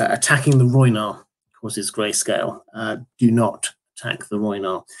 Attacking the Rhoynar causes grayscale. Do not attack the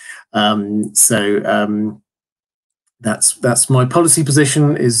Rhoynar. That's my policy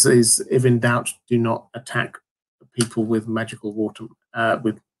position. Is if in doubt, do not attack people with magical water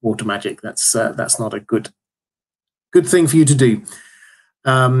magic. That's not a good thing for you to do.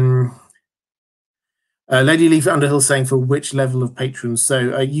 Lady Leaf Underhill saying, for which level of Patreon?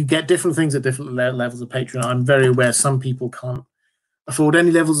 So you get different things at different levels of Patreon. I'm very aware some people can't afford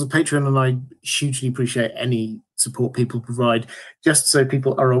any levels of Patreon, and I hugely appreciate any support people provide. Just so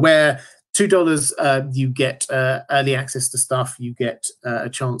people are aware, $2, you get early access to stuff. You get a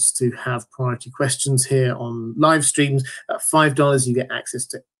chance to have priority questions here on live streams. At $5, you get access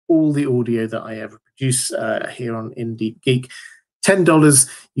to all the audio that I ever produce here on Deep Geek. $10,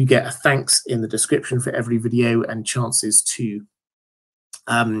 you get a thanks in the description for every video and chances to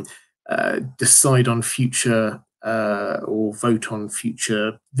decide on future or vote on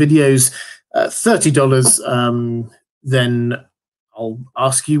future videos. $30, then I'll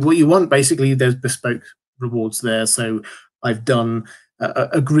ask you what you want. Basically, there's bespoke rewards there. So I've done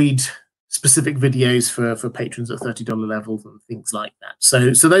agreed specific videos for patrons at $30 levels and things like that. So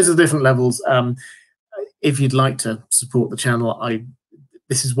those are the different levels. If you'd like to support the channel,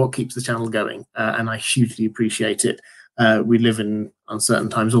 this is what keeps the channel going, and I hugely appreciate it. We live in uncertain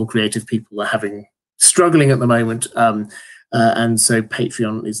times. All creative people are struggling at the moment, and so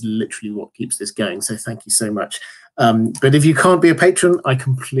Patreon is literally what keeps this going. So thank you so much. But if you can't be a patron, I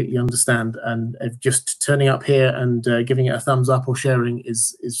completely understand, and just turning up here and giving it a thumbs up or sharing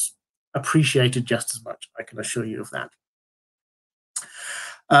is appreciated just as much. I can assure you of that.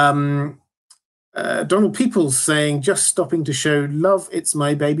 Donald Peoples saying, just stopping to show love. It's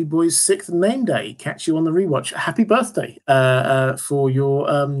my baby boy's 6th name day. Catch you on the rewatch. Happy birthday for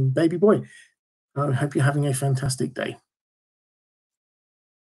your baby boy. I hope you're having a fantastic day.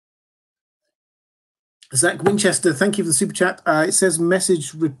 Zach Winchester, thank you for the super chat. It says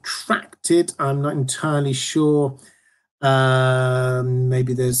message retracted. I'm not entirely sure.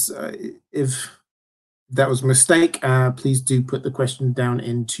 Maybe there's, if that was a mistake, please do put the question down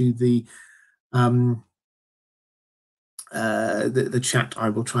into the chat. I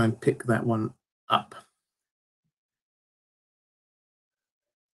will try and pick that one up.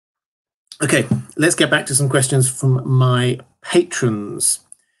 Okay, let's get back to some questions from my patrons.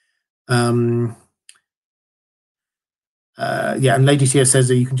 Yeah, and Lady Tia says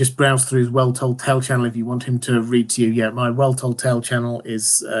that you can just browse through his Well Told Tale channel if you want him to read to you. Yeah, my Well Told Tale channel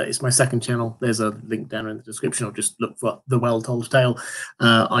is my second channel. There's a link down in the description, or just look for the Well Told Tale.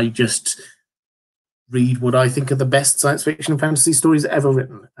 I just read what I think are the best science fiction and fantasy stories ever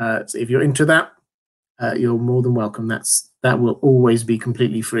written. So if you're into that, you're more than welcome. That will always be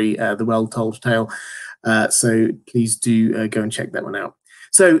completely free, the Well Told Tale. So please do go and check that one out.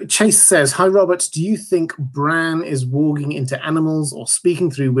 So Chase says, hi, Robert. Do you think Bran is walking into animals or speaking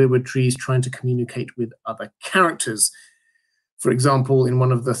through weirwood trees trying to communicate with other characters? For example, in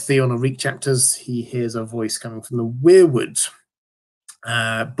one of the Theon or Reek chapters, he hears a voice coming from the weirwood.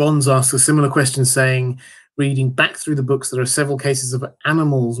 Bonds asks a similar question, saying, reading back through the books, there are several cases of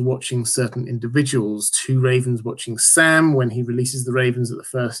animals watching certain individuals. 2 ravens watching Sam when he releases the ravens at the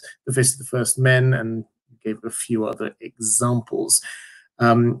Feast of the First Men, and gave a few other examples.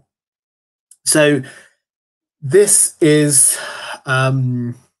 So this is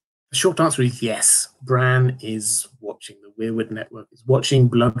the short answer is yes. Bran is watching. The Weirwood Network is watching.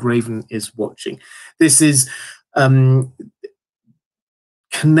 Bloodraven is watching. This is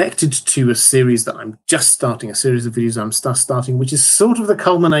connected to a series that I'm just starting, a series of videos I'm starting, which is sort of the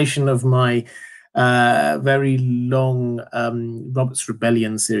culmination of my very long Robert's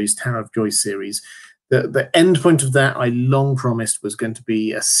Rebellion series, Tower of Joy series. The end point of that, I long promised, was going to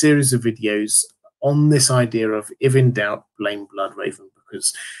be a series of videos on this idea of, if in doubt, blame Bloodraven,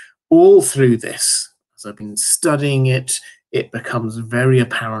 because all through this, as I've been studying it, it becomes very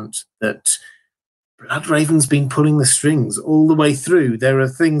apparent that Bloodraven's been pulling the strings all the way through. There are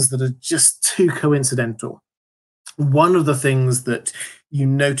things that are just too coincidental. One of the things that you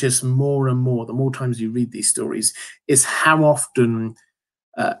notice more and more, the more times you read these stories, is how often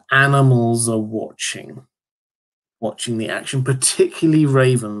animals are watching the action, particularly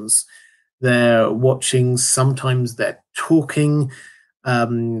ravens. They're watching, sometimes they're talking.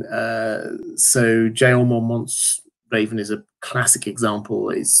 So J.L. Mormont's raven is a classic example.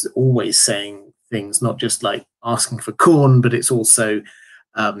 It's always saying things, not just like asking for corn, but it's also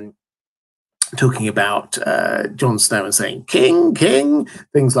talking about Jon Snow and saying, king, king,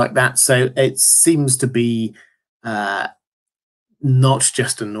 things like that. So it seems to be not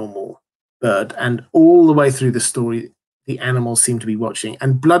just a normal bird. And all the way through the story, the animals seem to be watching.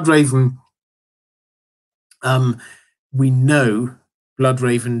 And Bloodraven, we know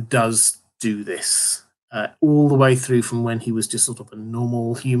Bloodraven does do this. all the way through from when he was just sort of a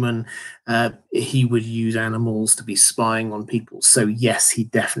normal human. He would use animals to be spying on people. So yes, he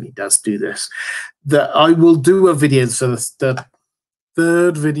definitely does do this. I will do a video. So the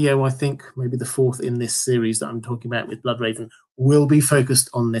third video, I think, maybe the fourth in this series that I'm talking about with Bloodraven, will be focused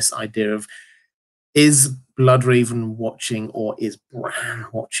on this idea of, is Bloodraven watching or is Bran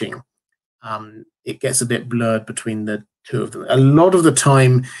watching? It gets a bit blurred between the two of them. A lot of the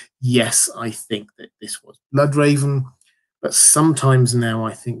time, yes, I think that this was Bloodraven, but sometimes now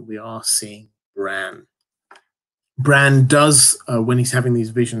I think we are seeing Bran. Bran does, when he's having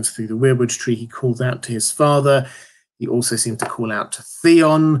these visions through the Weirwood tree, he calls out to his father. He also seems to call out to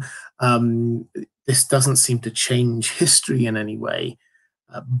Theon. This doesn't seem to change history in any way.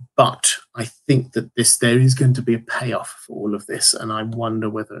 But I think that there is going to be a payoff for all of this, and I wonder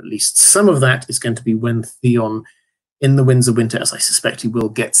whether at least some of that is going to be when Theon, in the Winds of Winter, as I suspect he will,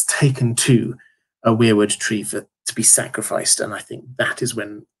 gets taken to a Weirwood tree to be sacrificed, and I think that is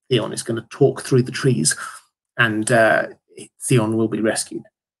when Theon is going to talk through the trees, and Theon will be rescued.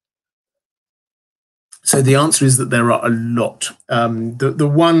 So the answer is that there are a lot.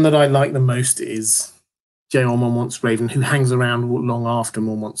 The one that I like the most is J.R. Mormont's Raven, who hangs around long after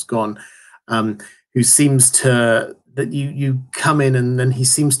Mormont's gone, who seems to, that you come in and then he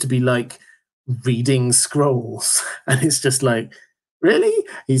seems to be like reading scrolls, and it's just like, really?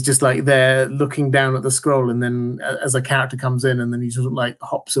 He's just like there looking down at the scroll, and then as a character comes in, and then he sort of like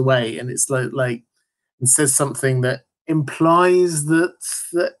hops away, and it's like and says something that implies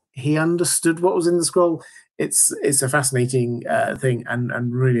that he understood what was in the scroll. It's a fascinating thing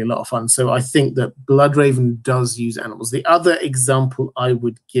and really a lot of fun. So I think that Bloodraven does use animals. The other example I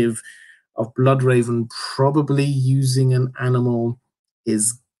would give of Bloodraven probably using an animal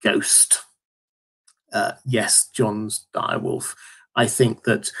is Ghost. Yes, Jon's direwolf. I think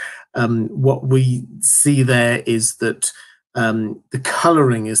that what we see there is that the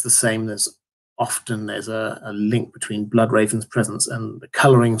colouring is the same. There's often a link between Bloodraven's presence and the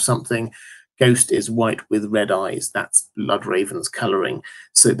colouring of something. Ghost is white with red eyes. That's Bloodraven's colouring.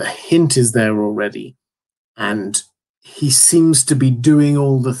 So the hint is there already. And he seems to be doing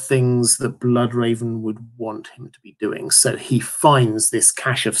all the things that Bloodraven would want him to be doing. So he finds this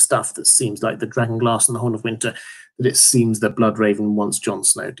cache of stuff that seems like the Dragon Glass and the Horn of Winter, that it seems that Bloodraven wants Jon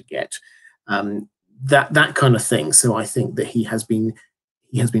Snow to get. That kind of thing. So I think that he has been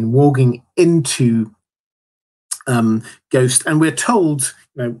walking into Ghost, and we're told,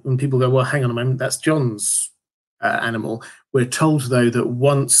 when people go, well, hang on a moment, that's Jon's animal. We're told, though, that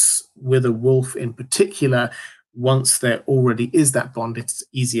once with a wolf in particular, once there already is that bond, it's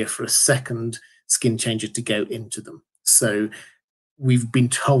easier for a second skin changer to go into them. So we've been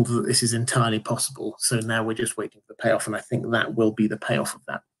told that this is entirely possible. So now we're just waiting for the payoff, and I think that will be the payoff of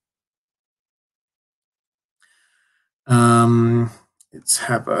that. Let's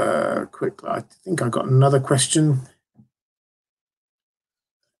have a quick, I think I got another question.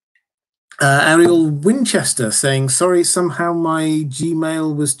 Ariel Winchester saying, sorry, somehow my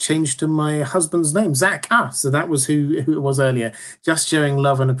Gmail was changed to my husband's name, Zach. So that was who it was earlier. Just showing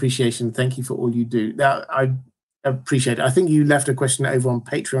love and appreciation. Thank you for all you do. I appreciate it. I think you left a question over on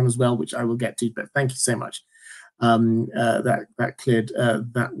Patreon as well, which I will get to, but thank you so much. That cleared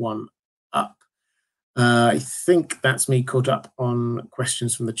that one up. I think that's me caught up on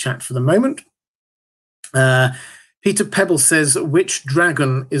questions from the chat for the moment. Peter Pebble says, which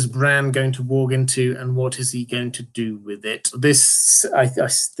dragon is Bran going to walk into, and what is he going to do with it? This I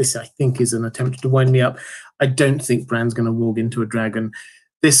think is an attempt to wind me up. I don't think Bran's going to walk into a dragon.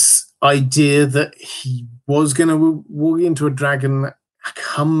 This idea that he was going to walk into a dragon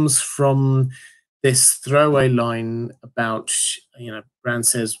comes from this throwaway line about, Bran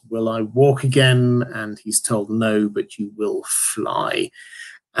says, will I walk again? And he's told, no, but you will fly.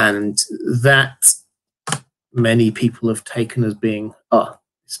 And that many people have taken as being,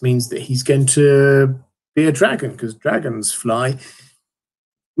 this means that he's going to be a dragon because dragons fly.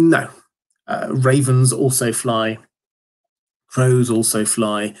 No, ravens also fly, crows also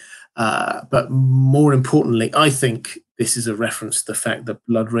fly, but more importantly, I think this is a reference to the fact that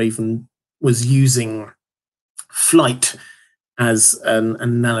Bloodraven was using flight as an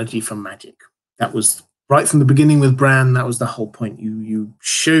analogy for magic. That was right from the beginning with Bran. That was the whole point. You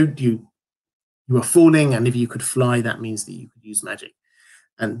showed you were falling, and if you could fly, that means that you could use magic.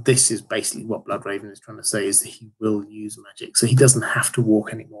 And this is basically what Bloodraven is trying to say, is that he will use magic. So he doesn't have to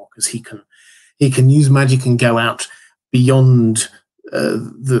walk anymore, because he can use magic and go out beyond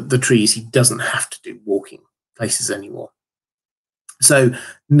the trees. He doesn't have to do walking places anymore. So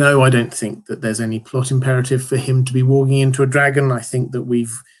no, I don't think that there's any plot imperative for him to be walking into a dragon. I think that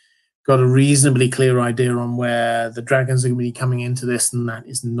we've got a reasonably clear idea on where the dragons are going to be coming into this, and that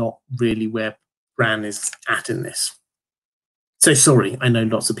is not really where Bran is at in this. So sorry, I know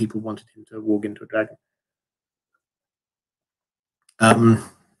lots of people wanted him to walk into a dragon.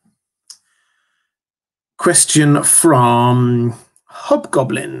 Question from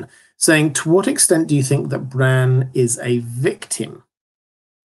Hobgoblin saying, to what extent do you think that Bran is a victim?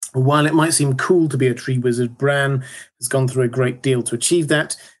 While it might seem cool to be a tree wizard, Bran has gone through a great deal to achieve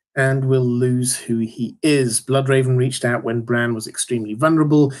that and will lose who he is. Bloodraven reached out when Bran was extremely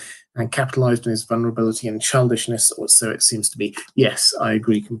vulnerable and capitalized on his vulnerability and childishness, or so it seems to be. Yes, I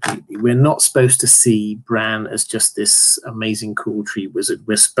agree completely. We're not supposed to see Bran as just this amazing, cool tree wizard.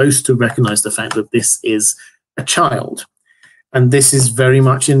 We're supposed to recognize the fact that this is a child. And this is very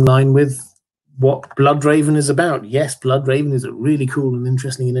much in line with what Bloodraven is about. Yes, Bloodraven is a really cool and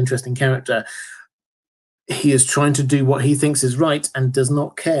interesting character. He is trying to do what he thinks is right and does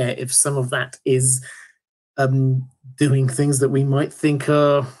not care if some of that is doing things that we might think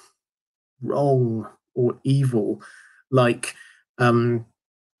are wrong or evil, like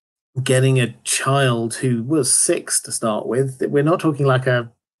getting a child who was 6 to start with. We're not talking like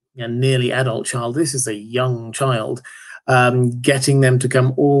a nearly adult child. This is a young child. Getting them to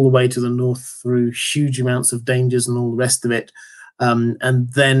come all the way to the north through huge amounts of dangers and all the rest of it,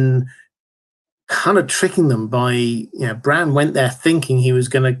 and then kind of tricking them by, Bran went there thinking he was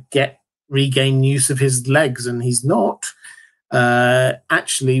going to regain use of his legs, and he's not.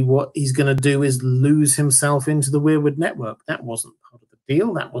 Actually, what he's going to do is lose himself into the Weirwood network. That wasn't part of the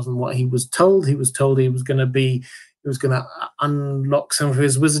deal. That wasn't what he was told. He was told he was going to unlock some of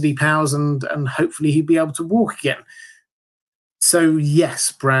his wizardy powers, and hopefully he'd be able to walk again. So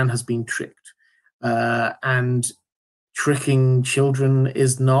yes, Bran has been tricked, and tricking children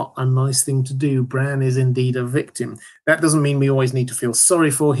is not a nice thing to do. Bran is indeed a victim. That doesn't mean we always need to feel sorry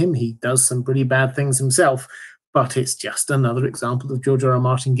for him. He does some pretty bad things himself, but it's just another example of George R.R.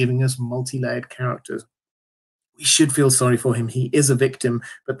 Martin giving us multi-layered characters. We should feel sorry for him. He is a victim,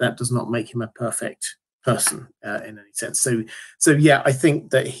 but that does not make him a perfect person in any sense. So yeah, I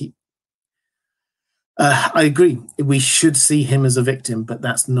think that I agree. We should see him as a victim, but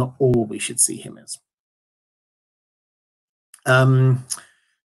that's not all we should see him as.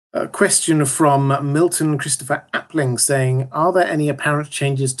 A question from Milton Christopher Appling saying, are there any apparent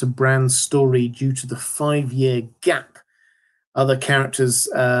changes to Bran's story due to the 5-year gap? Other characters'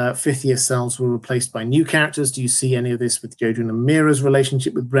 5th-year selves were replaced by new characters. Do you see any of this with Jodie and Amira's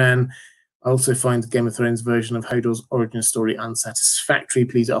relationship with Bran? I also find the Game of Thrones version of Hodor's origin story unsatisfactory.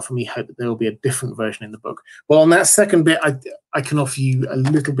 Please offer me hope that there will be a different version in the book. Well, on that second bit, I can offer you a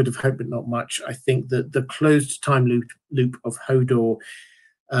little bit of hope, but not much. I think that the closed time loop of Hodor,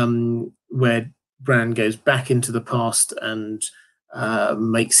 where Bran goes back into the past and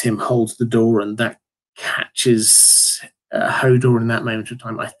makes him hold the door, and that catches Hodor in that moment of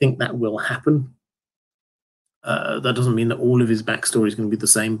time, I think that will happen. That doesn't mean that all of his backstory is going to be the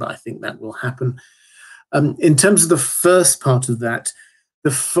same, but I think that will happen. In terms of the first part of that, the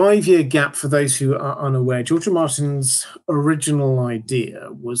 5-year gap, for those who are unaware, George R. Martin's original idea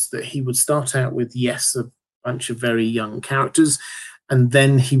was that he would start out with, yes, a bunch of very young characters, and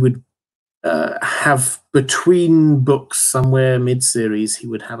then he would have, between books, somewhere mid-series, he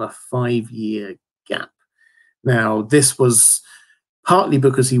would have a 5-year gap. Now, this was partly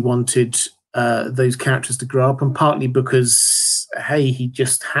because he wanted those characters to grow up, and partly because, hey, he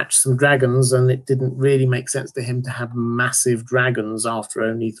just hatched some dragons and it didn't really make sense to him to have massive dragons after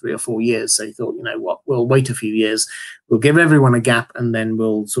only 3 or 4 years. So he thought, you know what, we'll wait a few years, we'll give everyone a gap, and then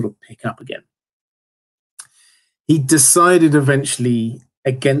we'll sort of pick up again. He decided eventually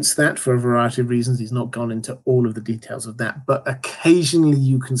against that for a variety of reasons. He's not gone into all of the details of that, but occasionally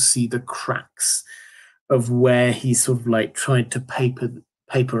you can see the cracks of where he sort of like tried to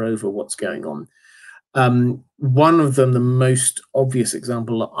paper over what's going on. One of them, the most obvious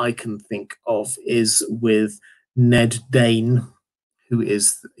example that I can think of, is with Ned Dane,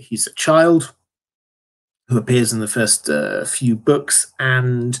 he's a child who appears in the first few books,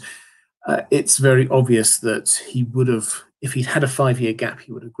 and it's very obvious that he would have, if he'd had a 5-year gap,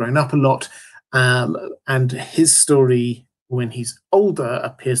 he would have grown up a lot, and his story when he's older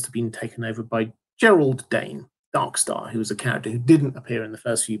appears to have been taken over by Gerald Dane, Darkstar, who was a character who didn't appear in the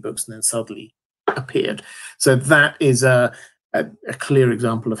first few books and then suddenly appeared. So that is a clear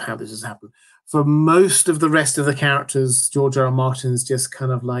example of how this has happened. For most of the rest of the characters, George R. R. Martin's just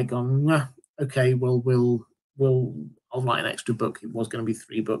kind of like, okay, well, I'll write an extra book. It was going to be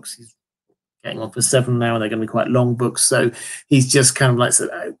 3 books. He's getting on for 7 now, and they're going to be quite long books. So he's just kind of like said,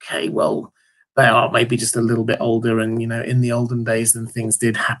 okay, well, they are maybe just a little bit older, and in the olden days, then things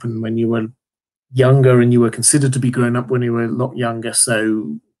did happen when you were younger, and you were considered to be grown up when you were a lot younger.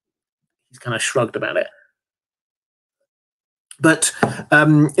 So he's kind of shrugged about it. But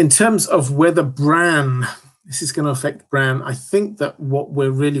in terms of whether this is going to affect Bran, I think that what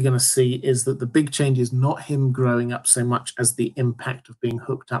we're really going to see is that the big change is not him growing up so much as the impact of being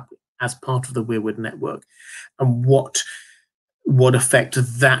hooked up as part of the Weirwood network, and what effect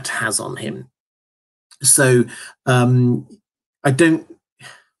that has on him. So on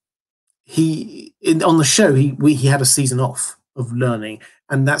the show, he had a season off of learning,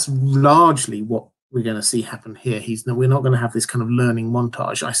 and that's largely what we're going to see happen here. We're not going to have this kind of learning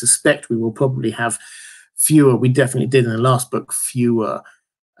montage. I suspect we will probably have fewer. We definitely did in the last book, fewer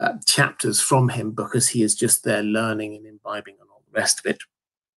chapters from him, because he is just there learning and imbibing and all the rest of it.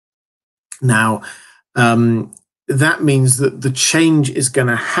 Now, that means that the change is going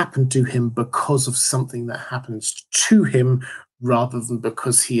to happen to him because of something that happens to him, rather than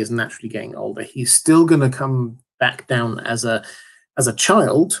because he is naturally getting older. He's still going to come back down as a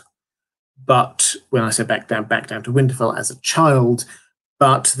child, but when I say back down to Winterfell as a child,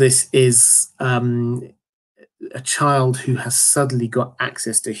 but this is a child who has suddenly got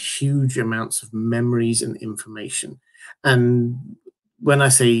access to huge amounts of memories and information. And when I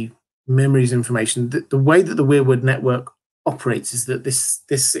say memories, information, the way that the Weirwood network operates is that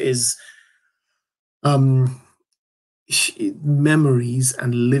this is memories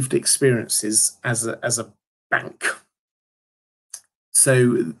and lived experiences as a bank.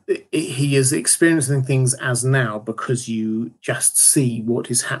 So he is experiencing things as now because you just see what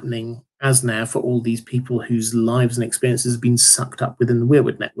is happening as now for all these people whose lives and experiences have been sucked up within the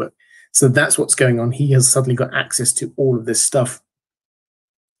Weirwood network. So that's what's going on. He has suddenly got access to all of this stuff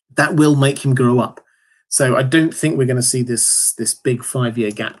that will make him grow up. So I don't think we're going to see this big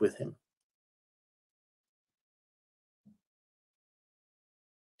 5-year gap with him.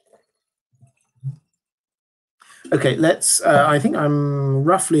 Okay, let's, I think I'm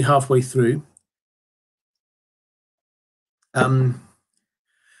roughly halfway through. And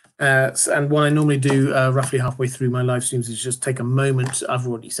what I normally do roughly halfway through my live streams is just take a moment. I've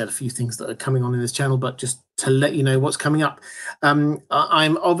already said a few things that are coming on in this channel, but just to let you know what's coming up. I'm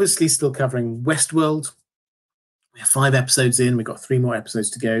obviously still covering Westworld. We have 5 episodes in. We've got 3 more episodes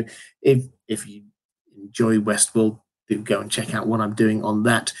to go. If you enjoy Westworld, do go and check out what I'm doing on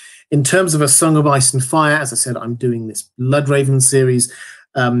that. In terms of A Song of Ice and Fire, as I said, I'm doing this Bloodraven series.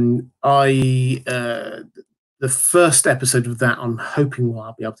 The first episode of that, I'm hoping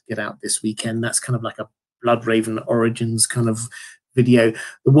I'll be able to get out this weekend. That's kind of like a Bloodraven Origins kind of video.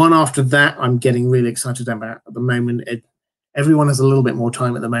 The one after that, I'm getting really excited about at the moment. Everyone has a little bit more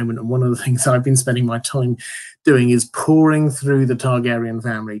time at the moment, and one of the things I've been spending my time doing is pouring through the Targaryen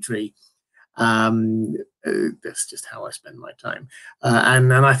family tree. That's just how I spend my time,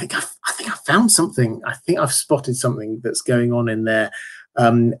 and I think I found something. I think I've spotted something that's going on in there,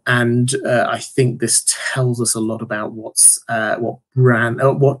 and I think this tells us a lot about what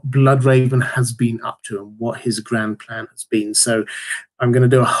Bloodraven has been up to and what his grand plan has been. So I'm going to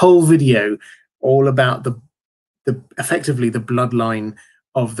do a whole video all about effectively the bloodline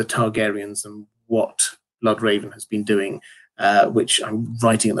of the Targaryens and what Bloodraven has been doing, which I'm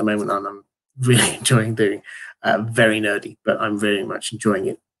writing at the moment, and I'm really enjoying doing. Very nerdy, but I'm very much enjoying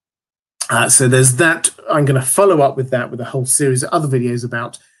it. So there's that. I'm going to follow up with that with a whole series of other videos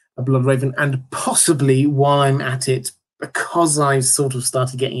about Bloodraven, and possibly while I'm at it, because I sort of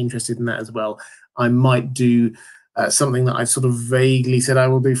started getting interested in that as well, I might do something that I've sort of vaguely said I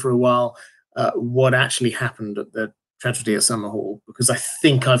will do for a while, what actually happened at the tragedy at Summerhall, because I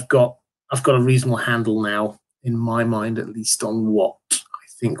think I've got a reasonable handle now, in my mind at least, on what I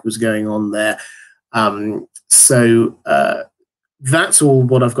think was going on there. So that's all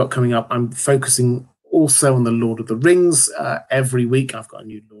what I've got coming up. I'm focusing also on the Lord of the Rings. Every week I've got a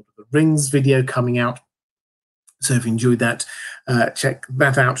new Lord of the Rings video coming out. So if you enjoyed that, check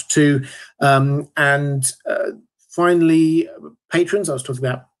that out too. And finally, patrons. I was talking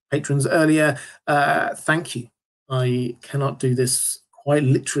about patrons earlier. Thank you. I cannot do this, quite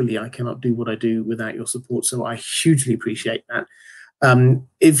literally, I cannot do what I do without your support. So I hugely appreciate that.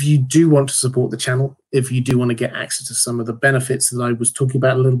 If you do want to support the channel, if you do want to get access to some of the benefits that I was talking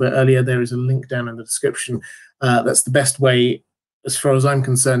about a little bit earlier, there is a link down in the description. That's the best way, as far as I'm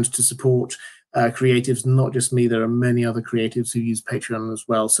concerned, to support creatives, not just me. There are many other creatives who use Patreon as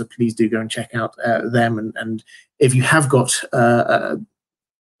well, so please do go and check out them. And if you have got the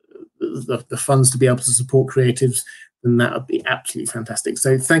funds to be able to support creatives, then that would be absolutely fantastic.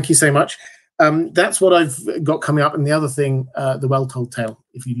 So thank you so much. That's what I've got coming up. And the other thing, The Well Told Tale.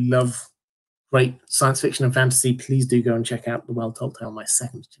 If you love great science fiction and fantasy, please do go and check out The Well Told Tale, my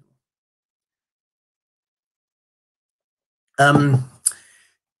second channel.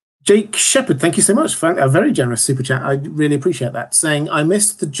 Jake Shepherd, thank you so much for a very generous super chat. I really appreciate that. Saying, I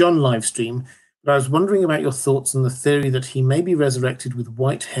missed the John live stream, but I was wondering about your thoughts on the theory that he may be resurrected with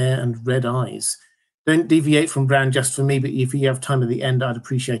white hair and red eyes. Don't deviate from Bran just for me, but if you have time at the end, I'd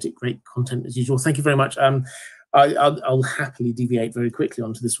appreciate it. Great content as usual. Thank you very much. I'll happily deviate very quickly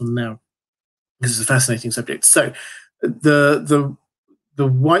onto this one now. This is a fascinating subject. So the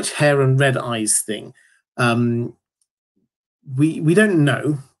white hair and red eyes thing, we don't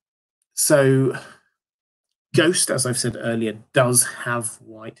know. So Ghost, as I've said earlier, does have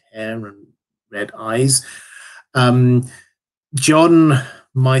white hair and red eyes. John,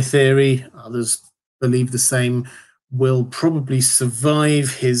 my theory, others believe the same, will probably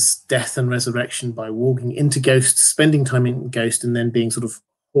survive his death and resurrection by walking into Ghost, spending time in Ghost, and then being sort of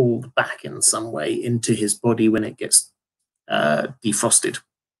hauled back in some way into his body when it gets defrosted.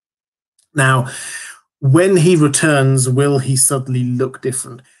 Now, when he returns, will he suddenly look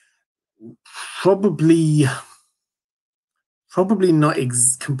different? Probably not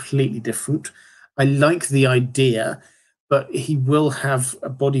completely different. I like the idea, but he will have a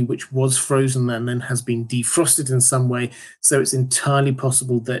body which was frozen and then has been defrosted in some way. So it's entirely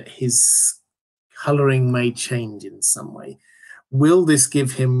possible that his coloring may change in some way. Will this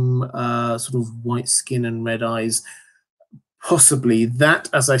give him sort of white skin and red eyes? Possibly. That,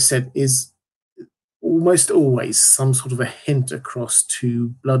 as I said, is almost always some sort of a hint across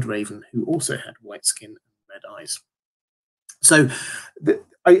to Bloodraven, who also had white skin and red eyes. So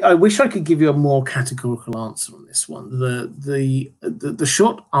I wish I could give you a more categorical answer on this one. The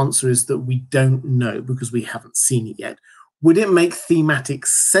short answer is that we don't know because we haven't seen it yet. Would it make thematic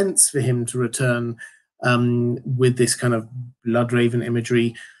sense for him to return with this kind of Bloodraven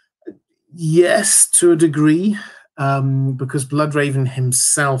imagery? Yes, to a degree, because Bloodraven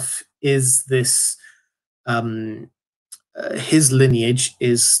himself is this. His lineage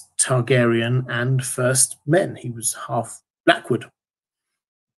is Targaryen and First Men. He was half Blackwood.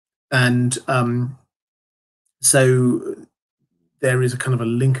 And so there is a kind of a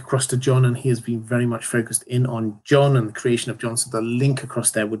link across to John, and he has been very much focused in on John and the creation of John. So the link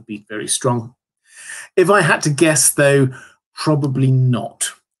across there would be very strong. If I had to guess, though, probably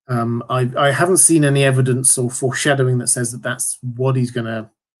not. I haven't seen any evidence or foreshadowing that says that that's what he's going to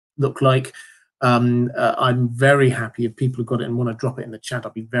look like. I'm very happy if people have got it and want to drop it in the chat.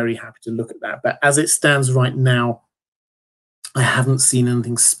 I'll be very happy to look at that. But as it stands right now, I haven't seen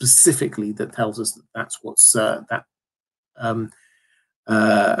anything specifically that tells us that that's what's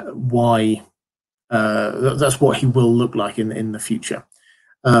why that's what he will look like in the future.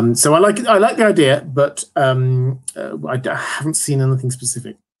 So I like the idea, but I haven't seen anything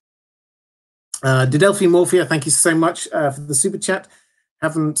specific. Didelphi Morphia, thank you so much for the super chat.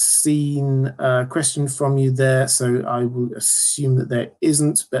 Haven't seen a question from you there, so I will assume that there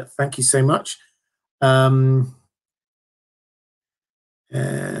isn't, but thank you so much. And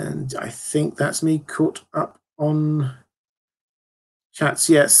I think that's me caught up on chats.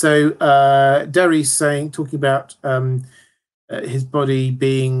 Yeah, so Derry's talking about his body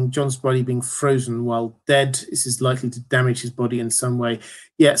John's body being frozen while dead. This is likely to damage his body in some way.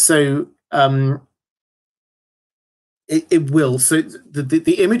 Yeah, so it will. So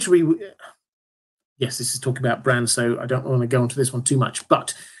the imagery, yes, this is talking about Bran, so I don't want to go into this one too much,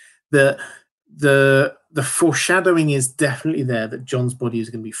 but the foreshadowing is definitely there that John's body is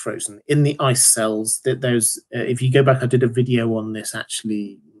going to be frozen in the ice cells. That there's, if you go back, I did a video on this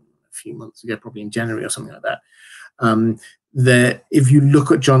actually a few months ago, probably in January or something like that. If you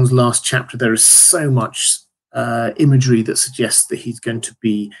look at John's last chapter, there is so much imagery that suggests that he's going to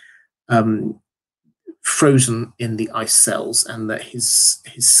be frozen in the ice cells, and that his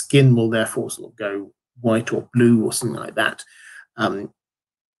skin will therefore sort of go white or blue or something like that.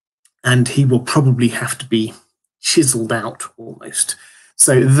 And he will probably have to be chiseled out almost.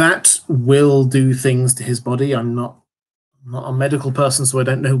 So that will do things to his body. I'm not a medical person, so I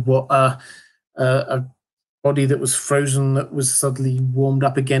don't know what a body that was frozen that was suddenly warmed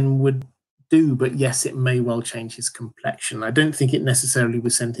up again would do. But yes, it may well change his complexion. I don't think it necessarily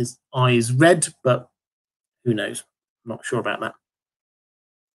would send his eyes red, but who knows? I'm not sure about that.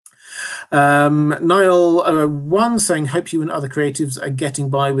 Niall one saying, hope you and other creatives are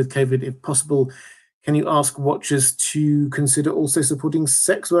getting by with COVID. If possible, can you ask watchers to consider also supporting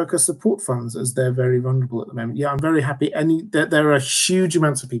sex worker support funds, as they're very vulnerable at the moment? Yeah, I'm very happy. There are huge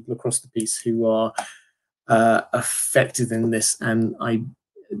amounts of people across the piece who are affected in this, and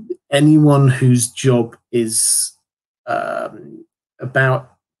anyone whose job is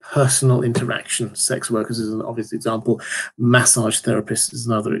about personal interaction. Sex workers is an obvious example. Massage therapists is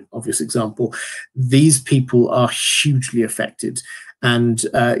another obvious example. These people are hugely affected. And,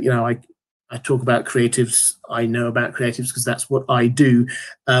 I talk about creatives. I know about creatives because that's what I do.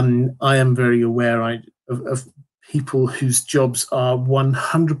 I am very aware of people whose jobs are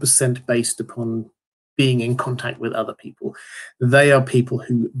 100% based upon being in contact with other people. They are people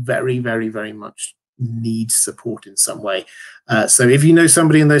who very, very, very much need support in some way. So if you know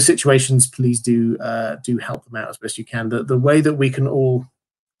somebody in those situations, please do help them out as best you can. The way that we can all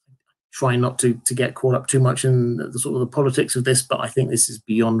try not to get caught up too much in the sort of the politics of this, but I think this is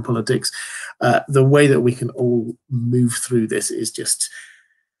beyond politics. The way that we can all move through this is just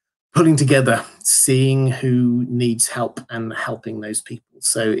pulling together, seeing who needs help and helping those people.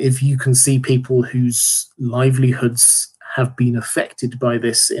 So if you can see people whose livelihoods have been affected by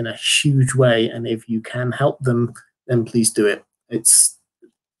this in a huge way, and if you can help them, then please do it.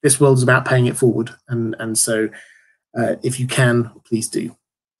 This world is about paying it forward, and so if you can, please do.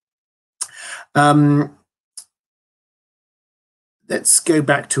 Let's go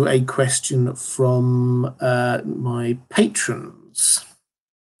back to a question from my patrons.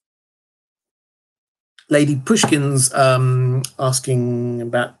 Lady Pushkin's asking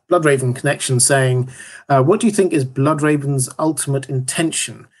about Bloodraven connection, saying, what do you think is Bloodraven's ultimate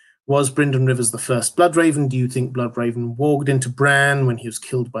intention? Was Brynden Rivers the first Bloodraven? Do you think Bloodraven warged into Bran when he was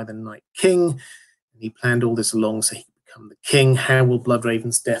killed by the Night King? And he planned all this along so he could become the king. How will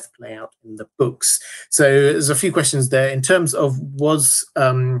Bloodraven's death play out in the books? So there's a few questions there. In terms of was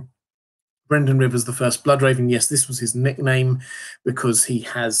Brynden Rivers the first Bloodraven? Yes, this was his nickname because he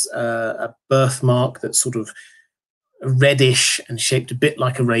has a birthmark that's sort of reddish and shaped a bit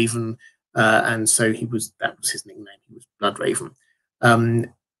like a raven, and so that was his nickname. He was Bloodraven.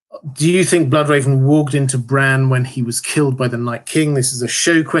 Do you think Bloodraven walked into Bran when he was killed by the Night King? This is a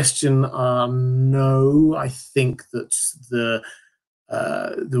show question. No, I think that the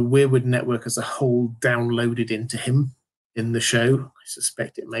Weirwood network as a whole downloaded into him in the show. I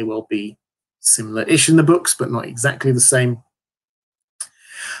suspect it may well be similar-ish in the books, but not exactly the same.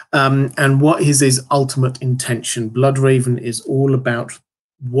 And what is his ultimate intention? Bloodraven is all about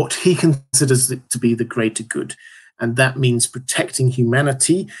what he considers it to be the greater good, and that means protecting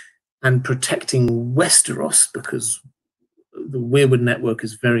humanity and protecting Westeros, because the Weirwood network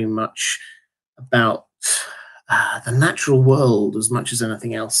is very much about the natural world as much as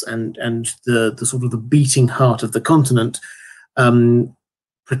anything else, and the sort of the beating heart of the continent,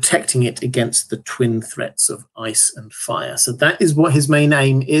 protecting it against the twin threats of ice and fire. So that is what his main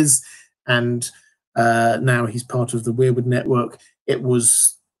aim is, and now he's part of the Weirwood network. It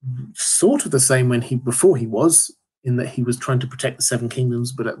was sort of the same before he was, in that he was trying to protect the Seven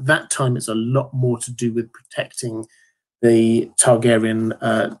Kingdoms, but at that time it's a lot more to do with protecting the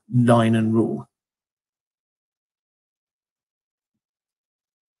Targaryen line and rule.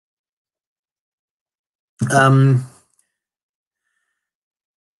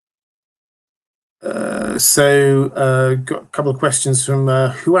 Got a couple of questions from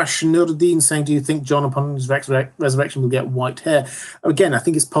Huash Nuruddin saying, do you think Jon upon his resurrection will get white hair? Again, I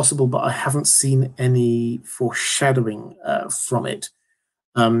think it's possible, but I haven't seen any foreshadowing from it.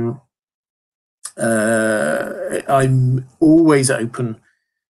 I'm always open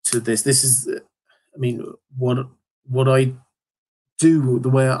to this. This is, I mean, what I do, the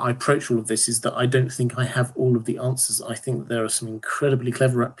way I approach all of this is that I don't think I have all of the answers. I think that there are some incredibly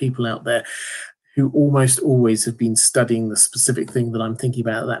clever people out there who almost always have been studying the specific thing that I'm thinking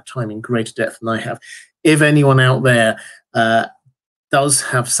about at that time in greater depth than I have. If anyone out there does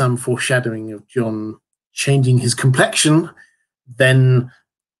have some foreshadowing of Jon changing his complexion, then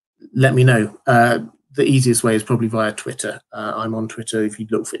let me know. The easiest way is probably via Twitter. I'm on Twitter. If you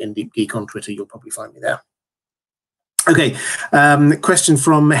look for Deep Geek on Twitter, you'll probably find me there. Okay, question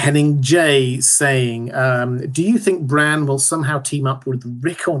from Henning J saying, do you think Bran will somehow team up with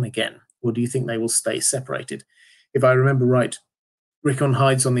Rickon again, or do you think they will stay separated? If I remember right, Rickon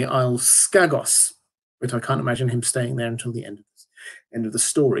hides on the Isle of Skagos, but I can't imagine him staying there until the end of the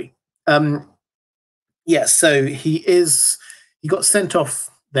story. Yeah, so he got sent off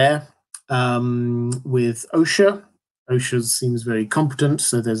there with Osha. Osha seems very competent,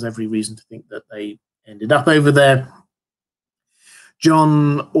 so there's every reason to think that they ended up over there.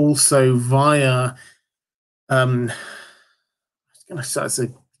 Jon also via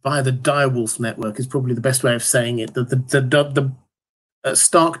via the direwolf network is probably the best way of saying it. The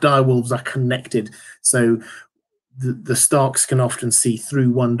Stark direwolves are connected, so the Starks can often see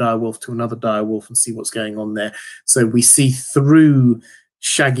through one direwolf to another direwolf and see what's going on there. So we see through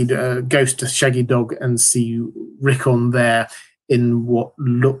Ghost to Shaggy Dog and see Rickon there. in what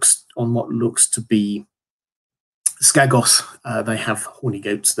looks to be Skagos. They have horny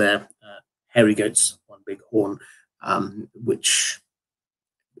goats there, hairy goats, one big horn, which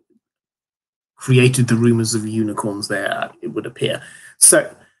created the rumors of unicorns there, it would appear.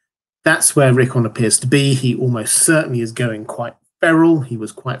 So that's where Rickon appears to be. He almost certainly is going quite feral. He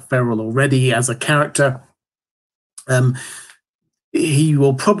was quite feral already as a character. He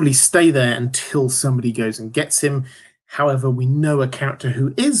will probably stay there until somebody goes and gets him. However, we know a character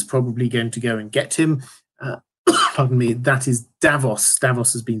who is probably going to go and get him. Pardon me, that is Davos.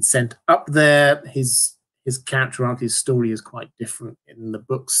 Davos has been sent up there. His character arc, his story is quite different in the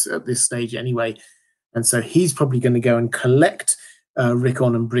books at this stage anyway. And so he's probably going to go and collect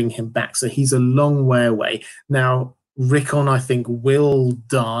Rickon and bring him back. So he's a long way away. Now, Rickon, I think, will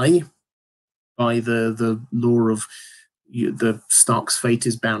die by the law of the Stark's fate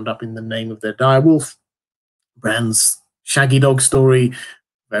is bound up in the name of their direwolf. Bran's shaggy dog story,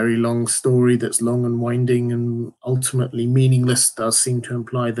 very long story that's long and winding and ultimately meaningless, does seem to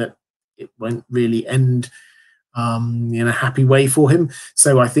imply that it won't really end in a happy way for him.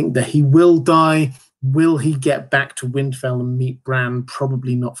 So I think that he will die. Will he get back to Winterfell and meet Bran?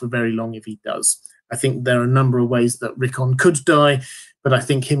 Probably not for very long if he does. I think there are a number of ways that Rickon could die, but I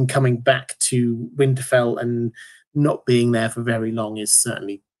think him coming back to Winterfell and not being there for very long is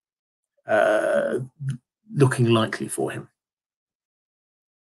certainly looking likely for him.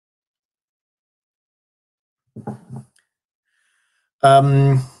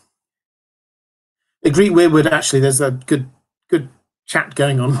 Agree, Weirwood. Actually, there's a good chat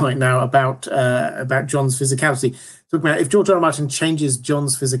going on right now about Jon's physicality. Talking about if George R. R. Martin changes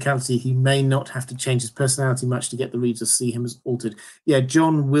Jon's physicality, he may not have to change his personality much to get the reader to see him as altered. Yeah,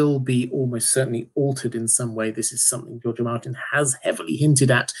 Jon will be almost certainly altered in some way. This is something George R. R. Martin has heavily hinted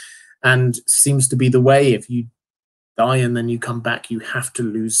at, and seems to be the way. If you die and then you come back, you have to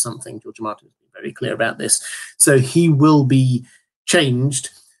lose something. George R. R. Martin has been very clear about this. So he will be changed,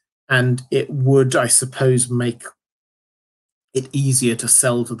 and it would, I suppose, make it easier to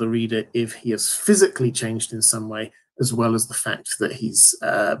sell to the reader if he has physically changed in some way, as well as the fact that he's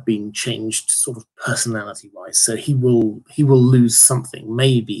been changed sort of personality-wise. So he will lose something.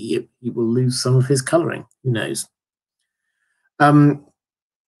 Maybe he will lose some of his colouring. Who knows?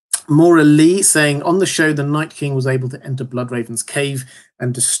 Maura Lee saying, on the show, the Night King was able to enter Bloodraven's cave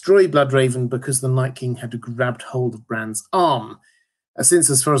and destroy Bloodraven because the Night King had grabbed hold of Bran's arm. Since,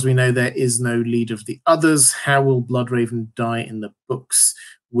 as far as we know, there is no leader of the others, how will Bloodraven die in the books?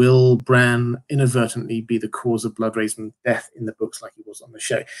 Will Bran inadvertently be the cause of Bloodraven's death in the books like he was on the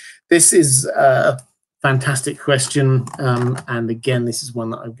show? This is a fantastic question. And again, this is one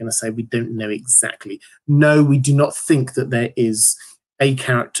that I'm going to say we don't know exactly. No, we do not think that there is a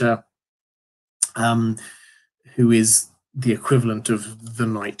character who is the equivalent of the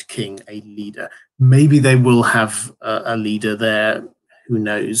Night King, a leader. Maybe they will have a leader there. Who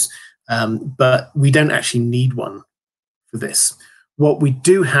knows? But we don't actually need one for this. What we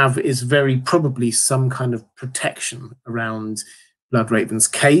do have is very probably some kind of protection around Bloodraven's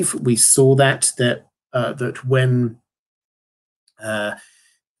cave. We saw that when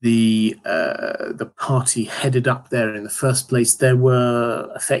the party headed up there in the first place, there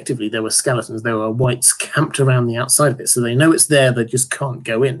were skeletons, there were whites camped around the outside of it. So they know it's there, they just can't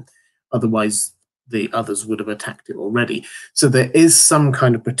go in. Otherwise, the others would have attacked it already. So there is some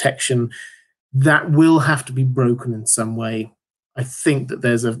kind of protection that will have to be broken in some way. I think that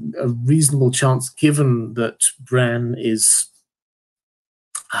there's a reasonable chance, given that Bran is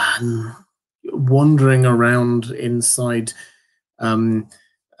wandering around inside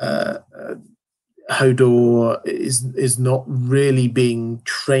Hodor, is not really being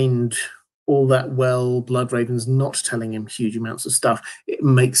trained all that well. Bloodraven's not telling him huge amounts of stuff. It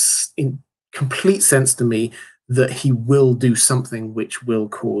makes complete sense to me that he will do something which will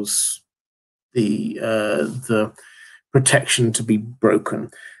cause the protection to be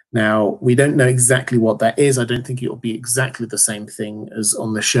broken. Now, we don't know exactly what that is. I don't think it will be exactly the same thing as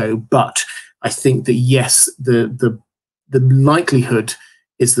on the show, but I think that yes, the likelihood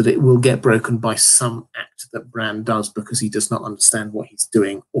is that it will get broken by some act that Bran does because he does not understand what he's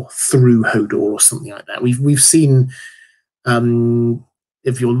doing, or through Hodor or something like that. We've seen,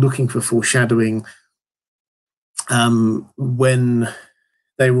 if you're looking for foreshadowing, when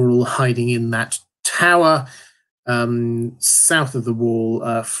they were all hiding in that tower south of the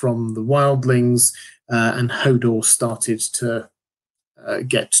wall from the wildlings, and Hodor started to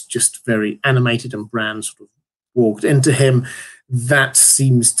get just very animated, and Bran sort of walked into him. That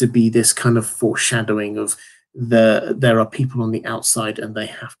seems to be this kind of foreshadowing of there are people on the outside and they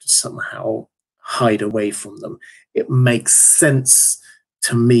have to somehow hide away from them. It makes sense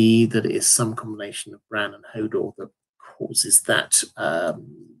to me that it is some combination of Bran and Hodor that causes that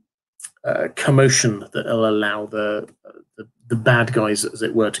commotion that will allow the bad guys, as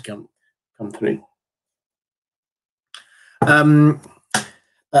it were, to come through.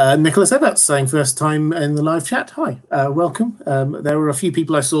 Nicholas Evans saying first time in the live chat. Hi, welcome. There were a few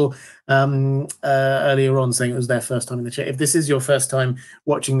people I saw earlier on saying it was their first time in the chat. If this is your first time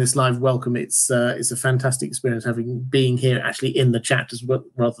watching this live, welcome. It's a fantastic experience being here actually in the chat as well,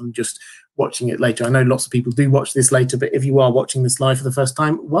 rather than just watching it later. I know lots of people do watch this later, but if you are watching this live for the first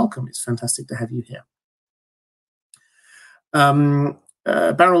time, welcome. It's fantastic to have you here.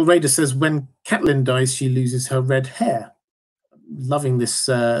 Barrel Raider says when Catelyn dies, she loses her red hair. Loving this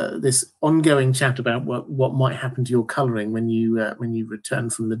this ongoing chat about what might happen to your colouring when you return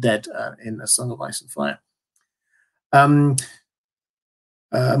from the dead in A Song of Ice and Fire.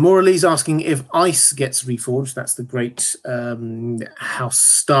 Moralee's asking if ice gets reforged. That's the great House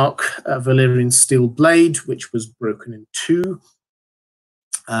Stark Valyrian steel blade, which was broken in two,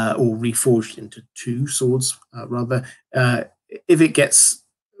 or reforged into two swords, rather. If it gets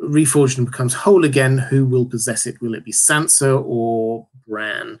reforged and becomes whole again, who will possess it? Will it be Sansa or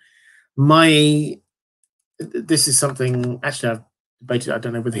Bran? This is something actually I've debated. I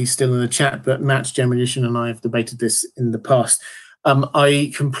don't know whether he's still in the chat, but Matt Geminition and I have debated this in the past.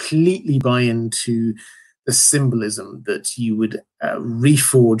 I completely buy into the symbolism that you would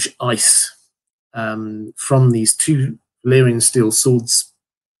reforge ice from these two Valyrian steel swords,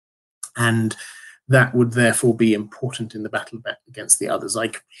 and that would therefore be important in the battle against the others. I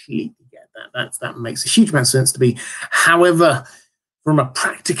completely get that. That makes a huge amount of sense to me. However, from a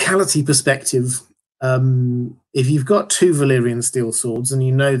practicality perspective, if you've got two Valyrian steel swords and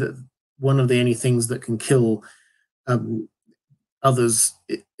you know that one of the only things that can kill others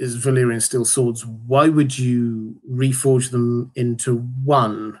is Valyrian steel swords, why would you reforge them into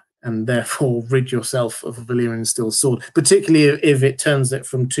one and therefore rid yourself of a Valyrian steel sword, particularly if it turns it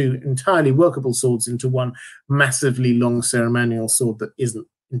from two entirely workable swords into one massively long ceremonial sword that isn't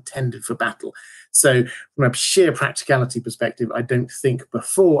intended for battle? So from a sheer practicality perspective, I don't think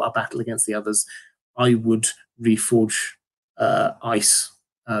before a battle against the others, I would reforge ice.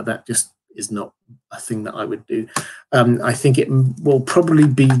 That just is not a thing that I would do. I think it will probably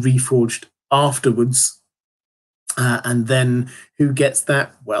be reforged afterwards. And then who gets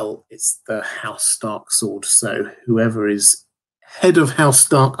that? Well, it's the House Stark sword. So whoever is head of House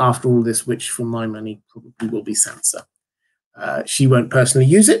Stark after all this, which for my money probably will be Sansa. She won't personally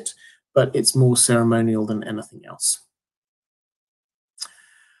use it, but it's more ceremonial than anything else.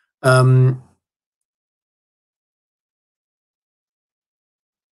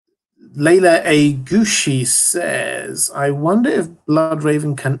 Layla Agushi says, I wonder if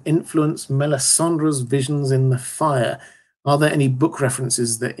Bloodraven can influence Melisandre's visions in the fire. Are there any book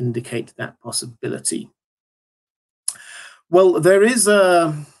references that indicate that possibility? Well, there is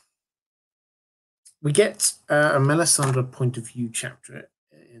we get a Melisandre point of view chapter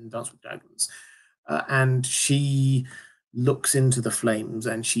in Dance with Dragons, and she looks into the flames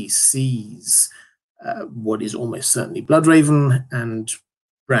and she sees what is almost certainly Bloodraven and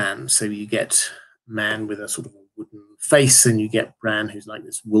Bran. So you get a man with a sort of a wooden face, and you get Bran, who's like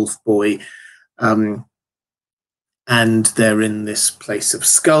this wolf boy, and they're in this place of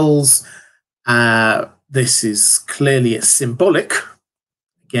skulls. This is clearly a symbolic.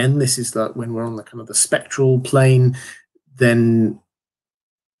 Again, this is like when we're on the kind of the spectral plane, then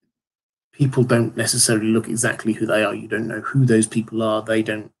people don't necessarily look exactly who they are. You don't know who those people are. They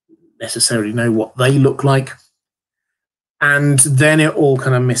don't necessarily know what they look like. And then it all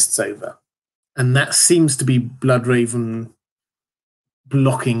kind of mists over. And that seems to be Bloodraven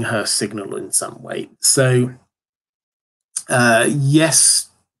blocking her signal in some way. So, yes,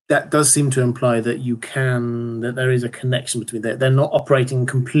 that does seem to imply that that there is a connection between them. They're not operating in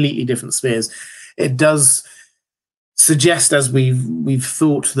completely different spheres. It does suggest, as we've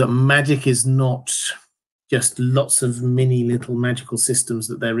thought, that magic is not just lots of mini little magical systems,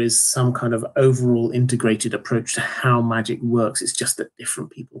 that there is some kind of overall integrated approach to how magic works. It's just that different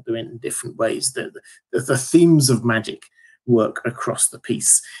people do it in different ways. The themes of magic work across the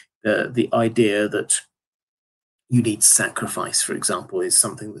piece. The idea that you need sacrifice, for example, is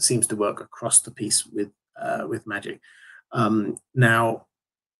something that seems to work across the piece with magic. Now,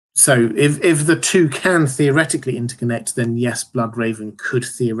 so if the two can theoretically interconnect, then yes, Bloodraven could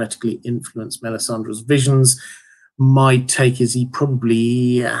theoretically influence Melisandre's visions. My take is he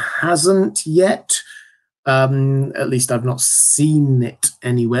probably hasn't yet. At least I've not seen it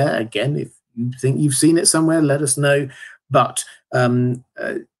anywhere. Again, if you think you've seen it somewhere, let us know. But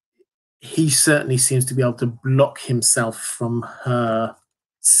he certainly seems to be able to block himself from her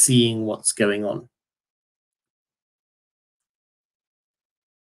seeing what's going on.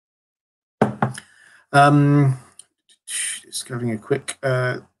 Just having a quick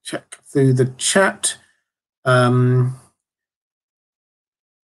check through the chat.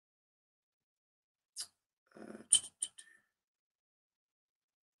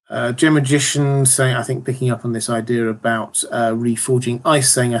 Gem Magician saying, I think picking up on this idea about reforging ice,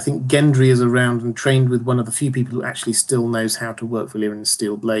 saying, I think Gendry is around and trained with one of the few people who actually still knows how to work Valyrian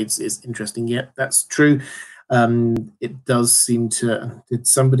steel blades is interesting. Yeah, that's true. It does seem to. Did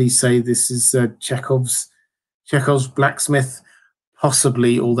somebody say this is Chekhov's blacksmith?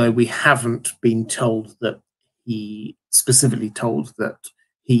 Possibly, although we haven't been told that he specifically told that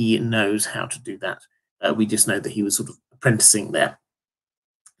he knows how to do that. We just know that he was sort of apprenticing there.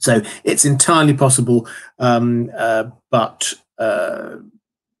 So it's entirely possible, but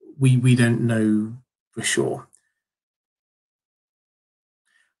we don't know for sure.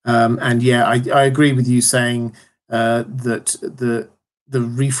 And yeah, I agree with you saying that the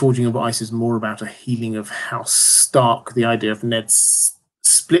reforging of ice is more about a healing of House Stark, the idea of Ned's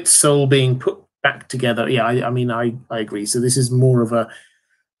split soul being put back together. Yeah, I mean, I agree. So this is more of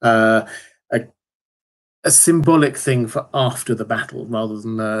a symbolic thing for after the battle, rather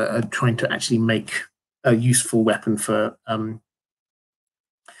than trying to actually make a useful weapon for the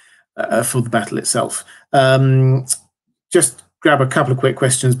battle itself. Just grab a couple of quick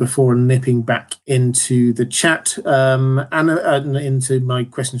questions before nipping back into the chat. Into my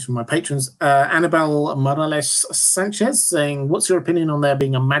questions from my patrons. Annabelle Morales Sanchez saying, what's your opinion on there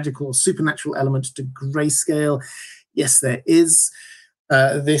being a magical or supernatural element to grayscale? Yes, there is.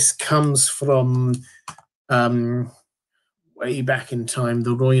 This comes from way back in time,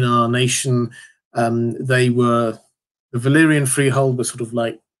 the Rhoynar nation. The Valyrian Freehold was sort of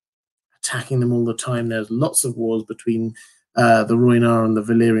like attacking them all the time. There's lots of wars between the Rhoynar and the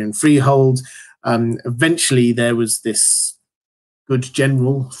Valyrian Freehold. Eventually, there was this good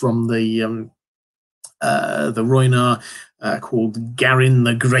general from the Rhoynar called Garin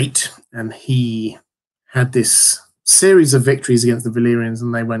the Great, and he had this series of victories against the Valyrians,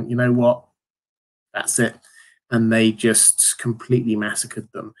 and they went, you know what, that's it. And they just completely massacred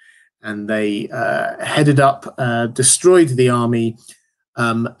them. And they headed up, destroyed the army,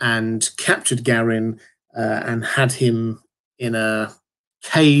 and captured Garin and had him in a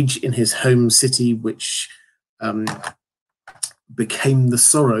cage in his home city, which became the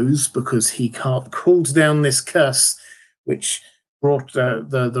Sorrows because he called down this curse, which brought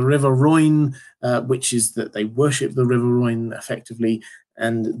the River Rhoyne, which is that they worship the River Rhoyne effectively,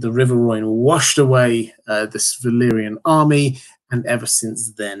 and the River Rhoyne washed away this Valyrian army, and ever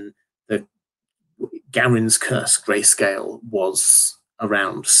since then, the Garin's curse, grayscale, was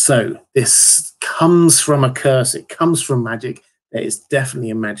around. So this comes from a curse. It comes from magic. There is definitely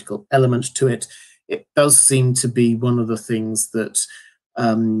a magical element to it. It does seem to be one of the things that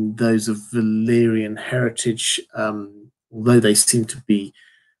those of Valyrian heritage, although they seem to be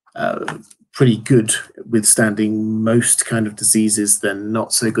pretty good at withstanding most kind of diseases, they're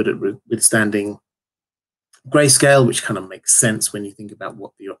not so good at withstanding grayscale, which kind of makes sense when you think about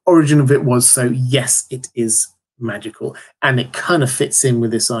what the origin of it was. So yes, it is magical, and it kind of fits in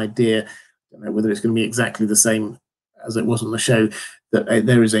with this idea. I don't know whether it's going to be exactly the same as it was on the show, that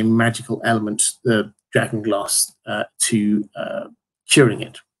there is a magical element, the dragon glass, to curing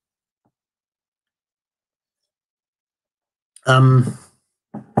it.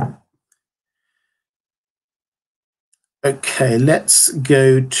 Okay, let's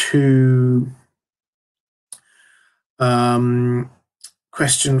go to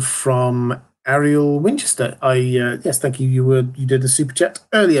question from Ariel Winchester. Yes, thank you. You did a super chat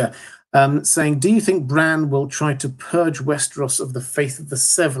earlier, saying, do you think Bran will try to purge Westeros of the faith of the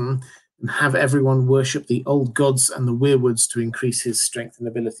Seven and have everyone worship the old gods and the weirwoods to increase his strength and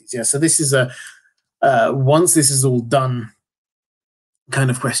abilities? Yeah, so this is a once this is all done kind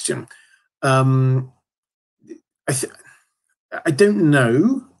of question. I don't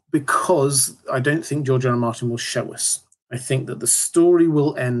know, because I don't think George R. R. Martin will show us. I think that the story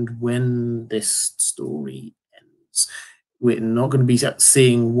will end when this story ends. We're not going to be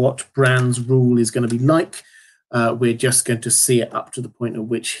seeing what Bran's rule is going to be like. We're just going to see it up to the point at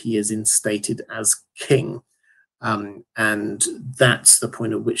which he is instated as king. And that's the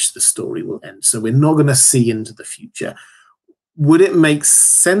point at which the story will end. So we're not going to see into the future. Would it make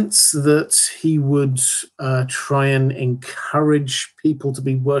sense that he would try and encourage people to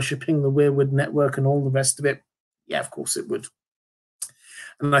be worshipping the Weirwood Network and all the rest of it? Yeah, of course it would.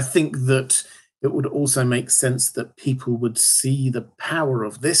 And I think that it would also make sense that people would see the power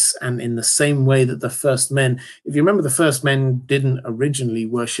of this. And in the same way that the first men, if you remember, the first men didn't originally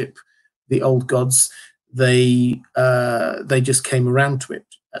worship the old gods. They just came around to it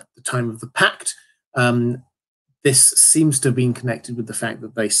at the time of the pact. This seems to have been connected with the fact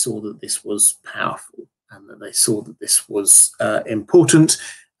that they saw that this was powerful and that they saw that this was important,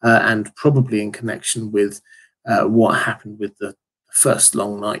 and probably in connection with what happened with the first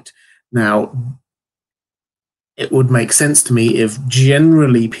long night. Now, it would make sense to me if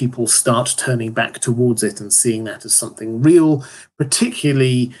generally people start turning back towards it and seeing that as something real,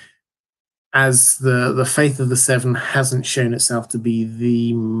 particularly as the faith of the Seven hasn't shown itself to be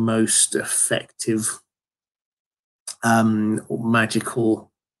the most effective or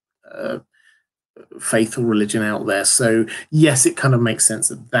magical faith or religion out there. So yes, it kind of makes sense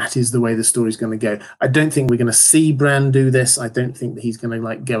that that is the way the story's going to go. I don't think we're going to see Bran do this. I don't think that he's going to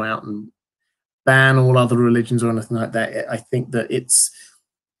like go out and ban all other religions or anything like that. I think that it's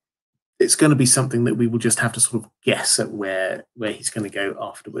going to be something that we will just have to sort of guess at where he's going to go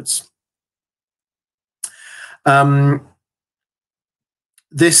afterwards.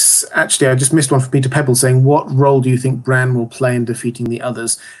 This actually, I just missed one from Peter Pebble saying, what role do you think Bran will play in defeating the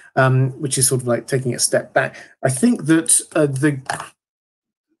others? Which is sort of like taking a step back. I think that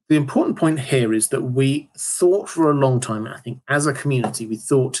the important point here is that we thought for a long time, I think as a community, we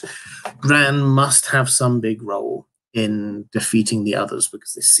thought Bran must have some big role in defeating the others,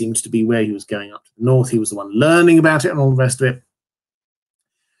 because this seems to be where he was going up to the north. He was the one learning about it and all the rest of it.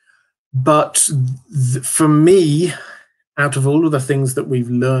 But for me, out of all of the things that we've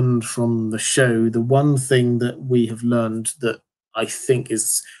learned from the show, the one thing that we have learned that I think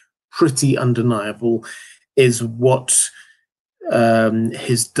is pretty undeniable is what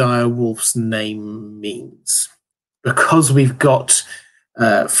his direwolf's name means. Because we've got,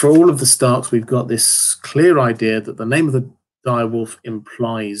 for all of the Starks, we've got this clear idea that the name of the direwolf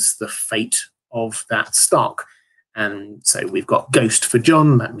implies the fate of that Stark. And so we've got Ghost for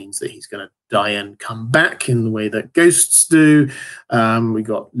Jon. That means that he's going to die and come back in the way that ghosts do. We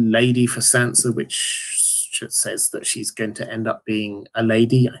got Lady for Sansa, which says that she's going to end up being a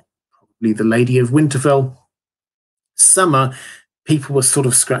lady, probably the Lady of Winterfell. Summer, people were sort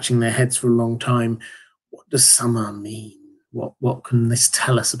of scratching their heads for a long time. What does Summer mean? What can this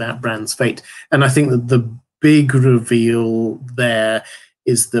tell us about Bran's fate? And I think that the big reveal there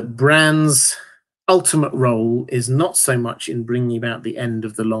is that Bran's ultimate role is not so much in bringing about the end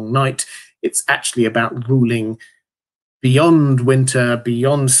of the long night. It's actually about ruling beyond winter,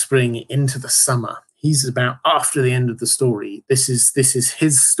 beyond spring, into the summer. He's about after the end of the story. This is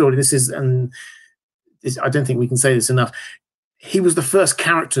his story. I don't think we can say this enough. He was the first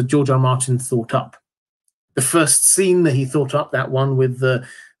character George R. R. Martin thought up. The first scene that he thought up, that one with the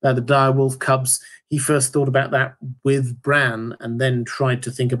direwolf cubs, he first thought about that with Bran, and then tried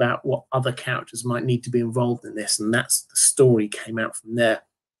to think about what other characters might need to be involved in this, and that's the story came out from there.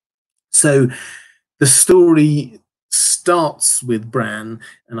 So the story starts with Bran,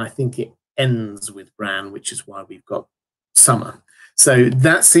 and I think it ends with Bran, which is why we've got Summer. So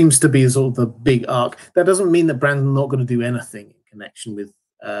that seems to be sort of the big arc. That doesn't mean that Bran's not going to do anything in connection with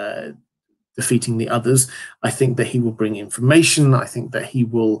defeating the others. I think that he will bring information. I think that he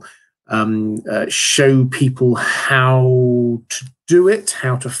will show people how to do it,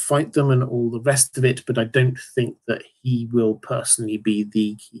 how to fight them, and all the rest of it. But I don't think that he will personally be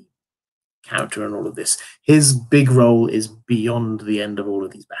the key character in all of this. His big role is beyond the end of all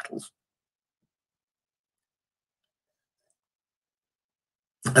of these battles.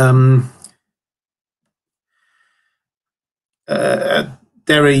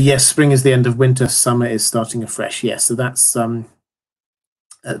 Derry, yes, spring is the end of winter, summer is starting afresh. Yes, so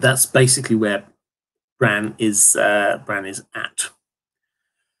that's basically where Bran is at.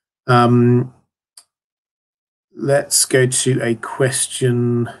 Let's go to a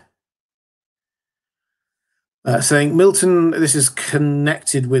question saying, Milton, this is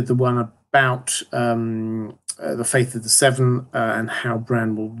connected with the one about the faith of the Seven and how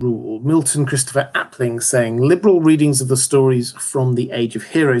Bran will rule. Milton Christopher Appling saying, liberal readings of the stories from the Age of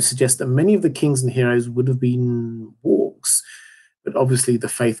Heroes suggest that many of the kings and heroes would have been wargs, but obviously the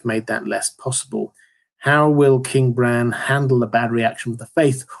faith made that less possible. How will King Bran handle a bad reaction of the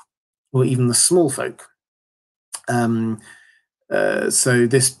faith, or even the small folk? So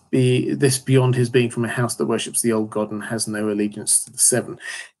this beyond his being from a house that worships the old god and has no allegiance to the Seven.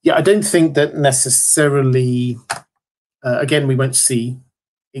 Yeah, I don't think that necessarily, again, we won't see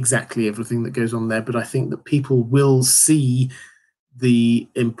exactly everything that goes on there, but I think that people will see the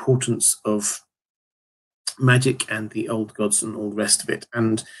importance of magic and the old gods and all the rest of it.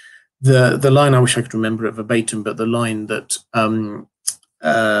 And the line, I wish I could remember it verbatim, but the line that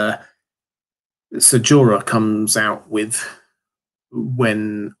Ser Jorah comes out with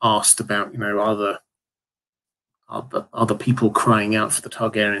when asked about, other people crying out for the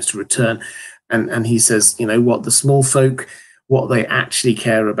Targaryens to return, and he says, what the small folk, what they actually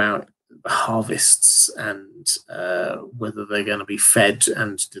care about, harvests and whether they're going to be fed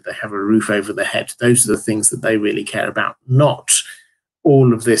and do they have a roof over their head. Those are the things that they really care about, not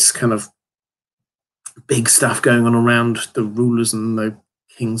all of this kind of big stuff going on around the rulers and the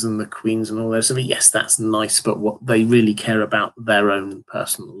kings and the queens and all that. So yes, that's nice, but what they really care about, their own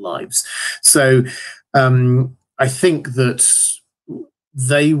personal lives. So I think that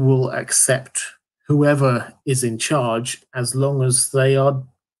they will accept whoever is in charge as long as they are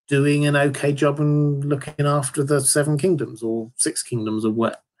doing an okay job and looking after the 7 kingdoms or 6 kingdoms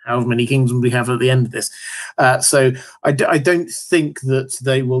or however many kingdoms we have at the end of this. So I don't think that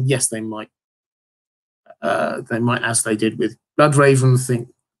they will. Yes, they might, as they did with Bloodraven, think,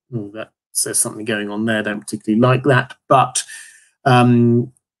 that says something going on there. Don't particularly like that. But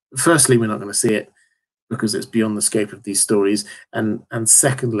firstly, we're not going to see it because it's beyond the scope of these stories. And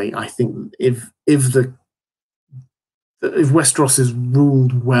secondly, I think if Westeros is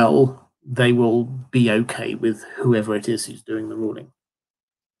ruled well, they will be okay with whoever it is who's doing the ruling.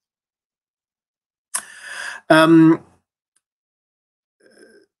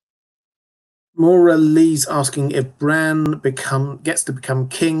 Maura Lee's asking if Bran gets to become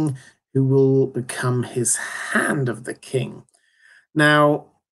king, who will become his hand of the king. Now,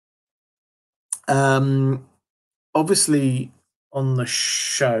 obviously on the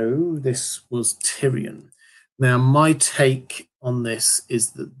show, this was Tyrion. Now, my take on this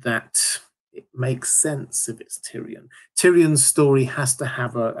is that it makes sense if it's Tyrion. Tyrion's story has to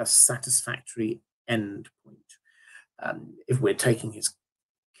have a satisfactory end point if we're taking his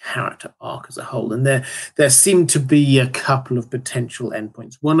character arc as a whole. And there seem to be a couple of potential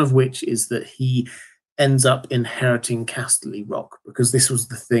endpoints, one of which is that he ends up inheriting Casterly Rock, because this was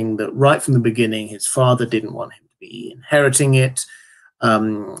the thing that right from the beginning his father didn't want him to be inheriting it.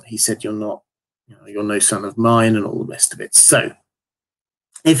 He said, you're no son of mine, and all the rest of it. So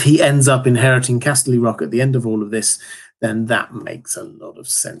if he ends up inheriting Casterly Rock at the end of all of this, then that makes a lot of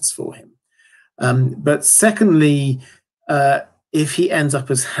sense for him. But secondly, if he ends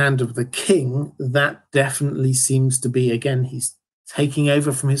up as Hand of the King, that definitely seems to be, again, he's taking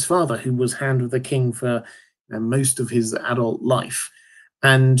over from his father, who was Hand of the King for most of his adult life.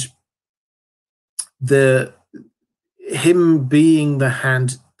 And him being the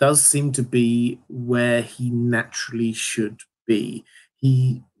Hand does seem to be where he naturally should be.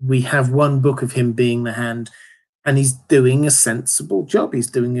 We have one book of him being the Hand, and he's doing a sensible job. He's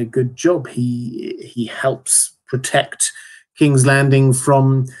doing a good job. He helps protect King's Landing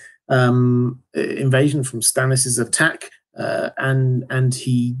from invasion, from Stannis's attack, and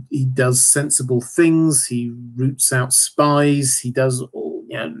he does sensible things. He roots out spies. He does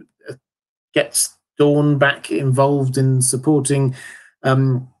gets Dawn back involved in supporting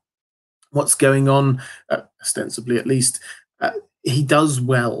what's going on, ostensibly at least. He does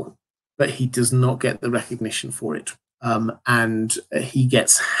well, but he does not get the recognition for it, and he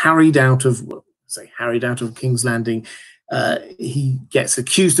gets harried out of King's Landing. He gets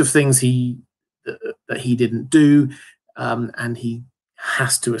accused of things that he didn't do, and he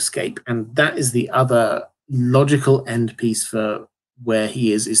has to escape. And that is the other logical end piece for where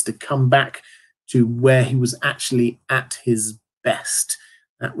he is to come back to where he was actually at his best.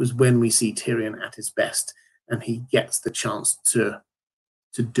 That was when we see Tyrion at his best, and he gets the chance to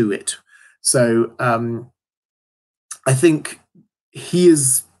do it. So I think he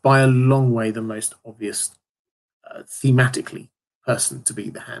is by a long way the most obvious thematically person to be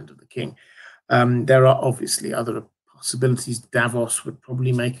the Hand of the King. There are obviously other possibilities. Davos would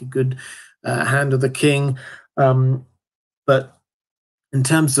probably make a good Hand of the King, but in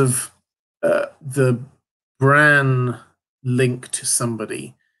terms of the Bran link to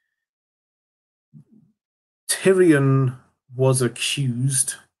somebody, Tyrion was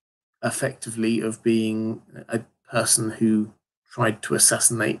accused effectively of being a person who tried to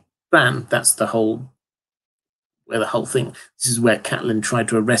assassinate Bran. That's where the whole thing. This is where Catelyn tried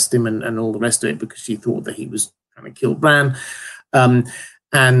to arrest him and all the rest of it, because she thought that he was trying to kill Bran.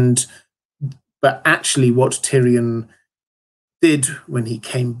 But actually what Tyrion did when he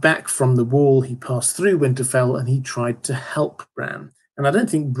came back from the wall, he passed through Winterfell and he tried to help Bran. And I don't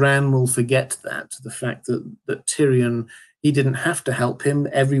think Bran will forget that, the fact that Tyrion, he didn't have to help him.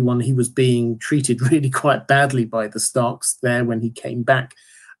 He was being treated really quite badly by the Starks there when he came back.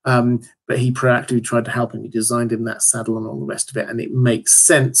 but he proactively tried to help him. He designed him that saddle and all the rest of it, and it makes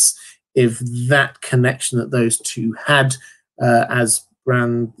sense if that connection that those two had, as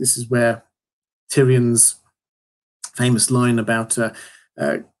Bran. This is where Tyrion's famous line about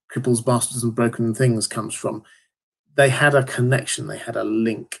cripples, bastards, and broken things comes from. They had a connection, they had a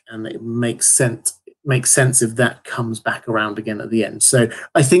link, and it makes sense. It makes sense if that comes back around again at the end. So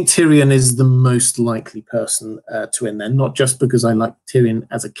I think Tyrion is the most likely person to win there, not just because I like Tyrion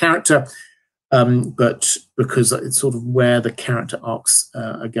as a character, but because it's sort of where the character arcs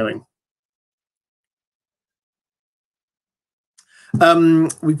are going.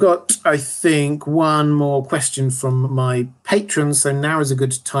 We've got, I think, one more question from my patrons. So now is a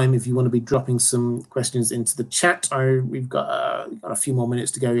good time if you want to be dropping some questions into the chat. We've got a few more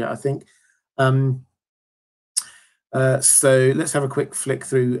minutes to go yet, I think. So let's have a quick flick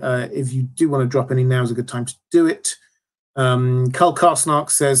through. If you do want to drop any, now is a good time to do it. Carl Karsnark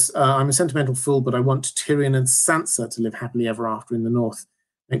says, I'm a sentimental fool, but I want Tyrion and Sansa to live happily ever after in the North.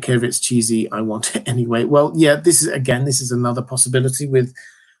 I don't care if it's cheesy, I want it anyway. Well, yeah, this is another possibility with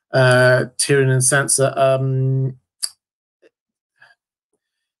Tyrion and Sansa.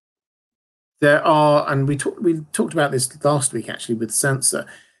 There are, and we talked about this last week actually with Sansa.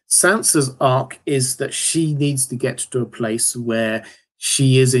 Sansa's arc is that she needs to get to a place where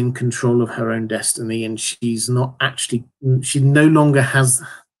she is in control of her own destiny, and she no longer has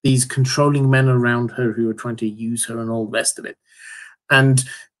these controlling men around her who are trying to use her and all the rest of it. And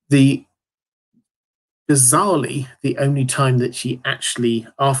bizarrely, the only time that she actually,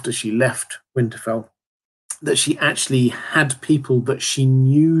 after she left Winterfell, that she actually had people that she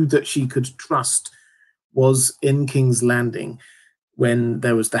knew that she could trust was in King's Landing, when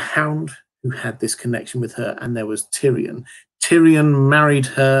there was the Hound who had this connection with her, and there was Tyrion. Tyrion married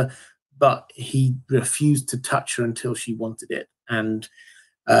her, but he refused to touch her until she wanted it. And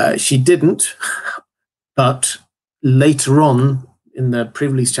she didn't, but later on, in the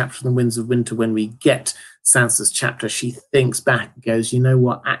pre-release chapter of The Winds of Winter, when we get Sansa's chapter, she thinks back and goes, you know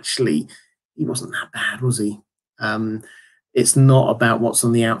what, actually, he wasn't that bad, was he? It's not about what's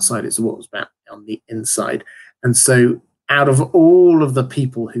on the outside, it's what was about on the inside. And so out of all of the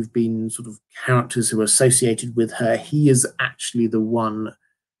people who've been sort of characters who are associated with her, he is actually the one,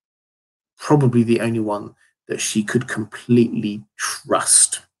 probably the only one, that she could completely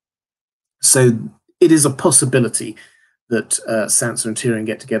trust. So it is a possibility that Sansa and Tyrion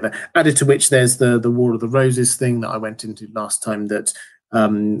get together. Added to which, there's the War of the Roses thing that I went into last time that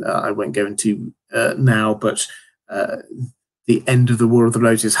I won't go into now, but the end of the War of the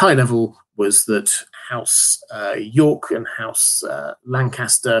Roses high level was that House York and House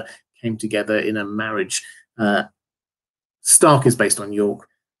Lancaster came together in a marriage. Stark is based on York,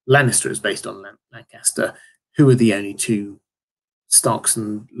 Lannister is based on Lancaster, who are the only two Starks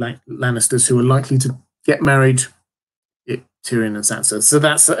and Lannisters who are likely to get married. Tyrion and Sansa. So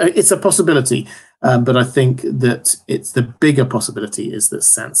that's it's a possibility, but I think that it's the bigger possibility is that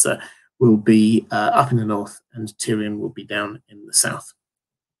Sansa will be up in the north and Tyrion will be down in the south.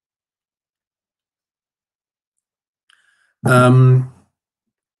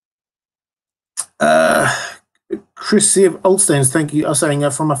 Chrissy of Oldstones, thank you, are saying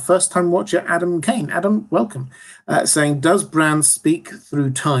from a first-time watcher, Adam Kane. Adam, welcome. Saying, does Bran speak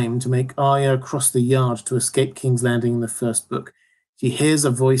through time to make Arya cross the yard to escape King's Landing in the first book? She hears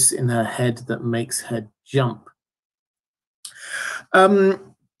a voice in her head that makes her jump. I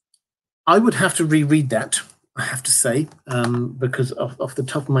would have to reread that, I have to say, because off the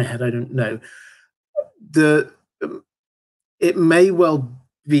top of my head, I don't know. It may well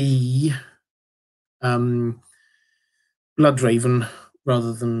be Bloodraven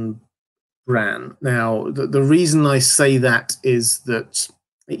rather than Bran. Now, the reason I say that is that,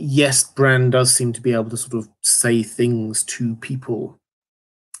 yes, Bran does seem to be able to sort of say things to people.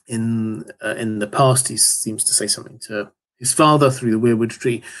 In the past, he seems to say something to his father through the Weirwood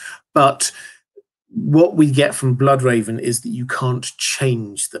Tree. But what we get from Bloodraven is that you can't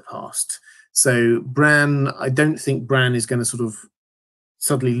change the past. So Bran, I don't think Bran is going to sort of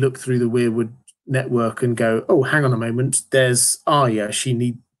suddenly look through the Weirwood network and go, oh, hang on a moment, there's Arya.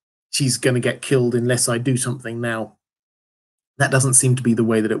 She's going to get killed unless I do something now. That doesn't seem to be the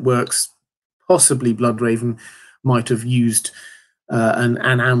way that it works. Possibly Bloodraven might have used an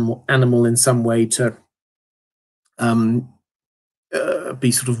animal in some way to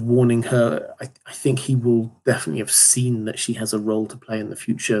be sort of warning her. I think he will definitely have seen that she has a role to play in the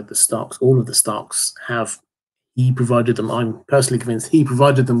future. The Starks, all of the Starks have. He provided them, I'm personally convinced, he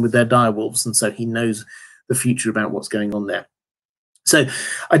provided them with their direwolves, and so he knows the future about what's going on there. So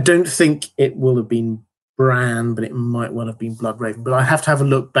I don't think it will have been Bran, but it might well have been Bloodraven. But I have to have a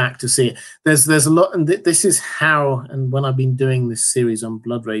look back to see it. There's a lot, and this is how. And when I've been doing this series on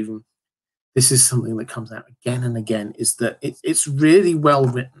Bloodraven, this is something that comes out again and again. Is that it's really well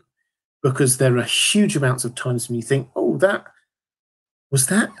written, because there are huge amounts of times when you think, oh, that was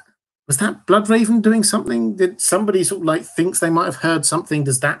Bloodraven doing something? Did somebody sort of like thinks they might have heard something?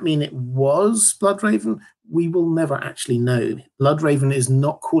 Does that mean it was Bloodraven? We will never actually know. Bloodraven is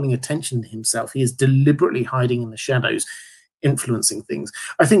not calling attention to himself. He is deliberately hiding in the shadows, influencing things.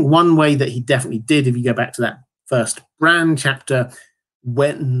 I think one way that he definitely did, if you go back to that first Bran chapter,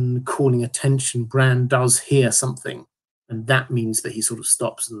 when calling attention, Bran does hear something, and that means that he sort of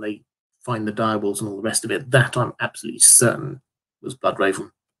stops and they find the direwolves and all the rest of it. That I'm absolutely certain was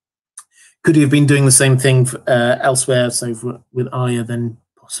Bloodraven. Could he have been doing the same thing elsewhere, so with Arya, then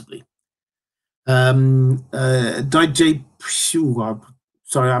possibly. DJ,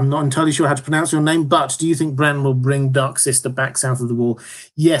 sorry, I'm not entirely sure how to pronounce your name, but do you think Bran will bring Dark Sister back south of the Wall?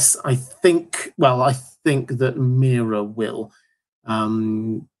 Yes, I think that Mira will.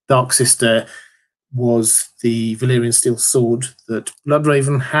 Dark Sister was the Valyrian steel sword that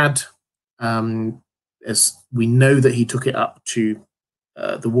Bloodraven had. As we know that he took it up to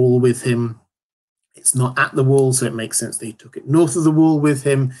the Wall with him. It's not at the Wall, so it makes sense that he took it north of the Wall with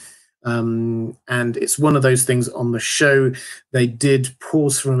him. And it's one of those things on the show. They did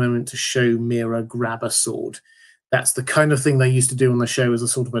pause for a moment to show Mira grab a sword. That's the kind of thing they used to do on the show as a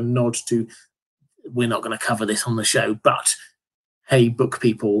sort of a nod to, we're not going to cover this on the show, but hey, book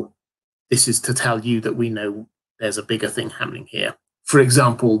people, this is to tell you that we know there's a bigger thing happening here. For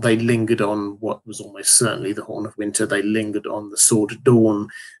example, they lingered on what was almost certainly the Horn of Winter. They lingered on the Sword of Dawn.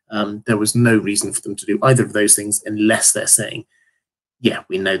 There was no reason for them to do either of those things unless they're saying, yeah,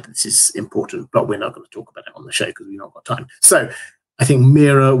 we know that this is important, but we're not going to talk about it on the show because we've not got time. So I think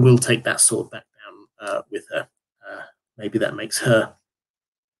Mira will take that sword back down with her. Maybe that makes her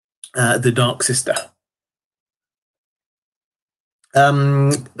the Dark Sister.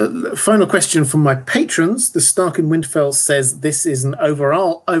 Final question from my patrons. The Stark in Winterfell says this is an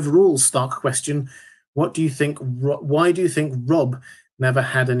overall Stark question. What do you think? Why do you think Robb never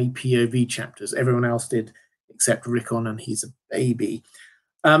had any POV chapters? Everyone else did, except Rickon, and he's a baby.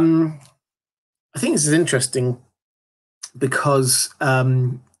 I think this is interesting because,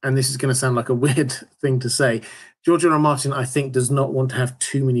 and this is going to sound like a weird thing to say, George R. R. Martin, I think, does not want to have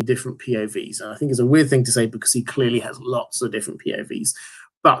too many different POVs. And I think it's a weird thing to say because he clearly has lots of different POVs.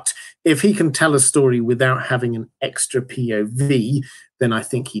 But if he can tell a story without having an extra POV, then I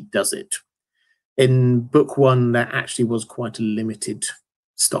think he does it. In book one, there actually was quite a limited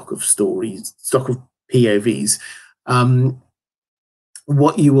stock of stories, stock of POVs.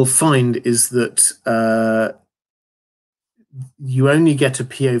 What you will find is that you only get a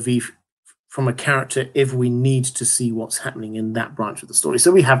POV from a character if we need to see what's happening in that branch of the story.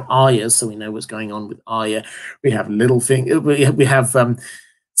 So we have Arya, so we know what's going on with Arya. We have Littlefinger. We have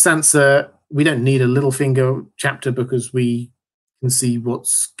Sansa. We don't need a Littlefinger chapter because we can see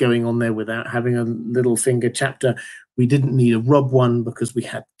what's going on there without having a Littlefinger chapter. We didn't need a Robb one because we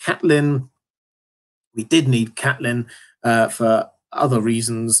had Catelyn. We did need Catelyn for other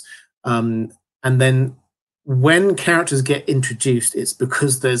reasons. And then when characters get introduced, it's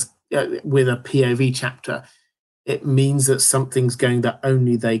because there's with a POV chapter, it means that something's going that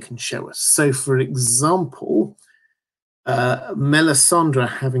only they can show us. So, for example, Melisandre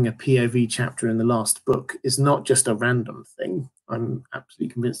having a POV chapter in the last book is not just a random thing. I'm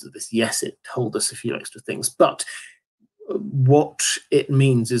absolutely convinced of this. Yes, it told us a few extra things, but what it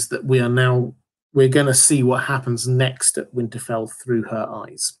means is that we're going to see what happens next at Winterfell through her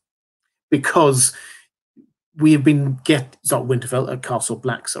eyes, because we have been Winterfell, at Castle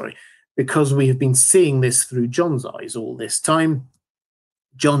Black, sorry, because we have been seeing this through Jon's eyes all this time.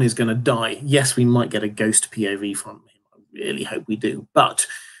 Jon is going to die. Yes, we might get a ghost POV from him. I really hope we do. But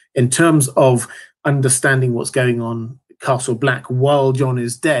in terms of understanding what's going on at Castle Black while Jon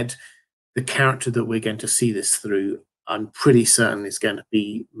is dead, the character that we're going to see this through, I'm pretty certain is going to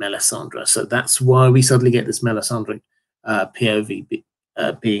be Melisandre. So that's why we suddenly get this Melisandre POV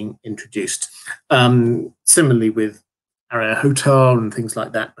being introduced. Similarly with Arya Hotar and things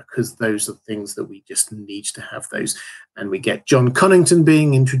like that, because those are things that we just need to have those. And we get Jon Connington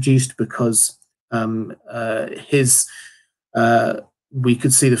being introduced because we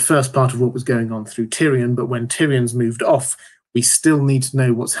could see the first part of what was going on through Tyrion, but when Tyrion's moved off, we still need to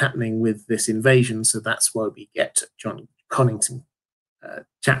know what's happening with this invasion. So that's why we get Jon Connington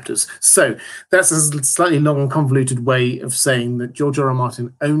chapters. So that's a slightly long and convoluted way of saying that George R. R.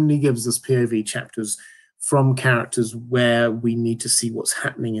 Martin only gives us POV chapters from characters where we need to see what's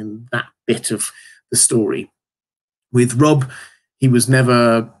happening in that bit of the story. With Rob, he was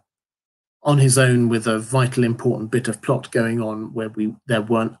never on his own with a vital, important bit of plot going on where there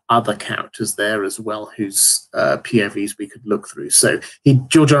weren't other characters there as well whose POVs we could look through. So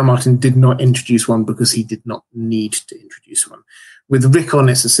George R. R. Martin did not introduce one because he did not need to introduce one. With Rickon,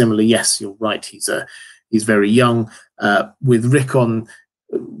 it's a similar. Yes, you're right. He's very young. With Rickon,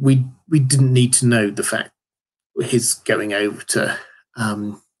 we didn't need to know the fact his going over to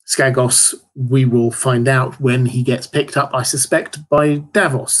Skagos. We will find out when he gets picked up, I suspect, by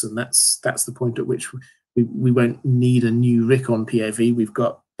Davos, and that's the point at which we won't need a new Rickon POV. We've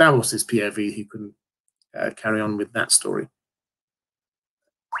got Davos's POV who can carry on with that story.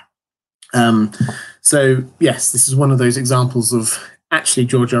 So yes, this is one of those examples of actually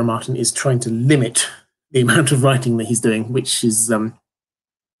George R. R. Martin is trying to limit the amount of writing that he's doing, which is not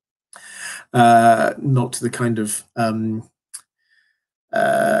the kind of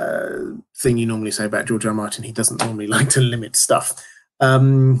thing you normally say about George R. R. Martin. He doesn't normally like to limit stuff.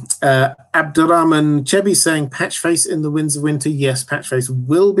 Abdurrahman Chebi saying Patchface in the Winds of Winter. Yes, Patchface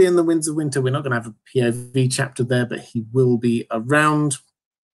will be in the Winds of Winter. We're not going to have a POV chapter there, but he will be around.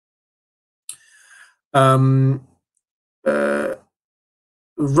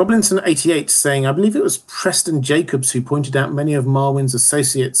 Robinson88 saying, I believe it was Preston Jacobs who pointed out many of Marwyn's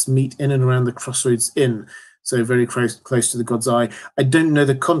associates meet in and around the Crossroads Inn, so very close to the God's Eye. I don't know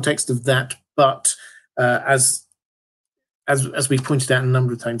the context of that, but as we've pointed out a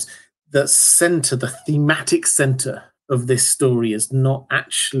number of times, the thematic center of this story is not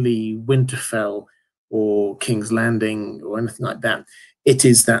actually Winterfell or King's Landing or anything like that. It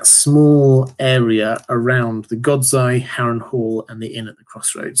is that small area around the God's Eye, Harrenhal, and the Inn at the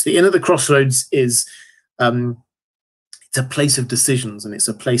Crossroads. The Inn at the Crossroads is it's a place of decisions, and it's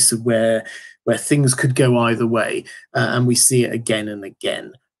a place of where things could go either way, and we see it again and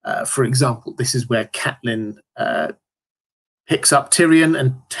again. For example, this is where Catelyn picks up Tyrion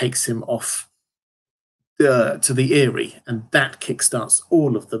and takes him off to the Eyrie, and that kickstarts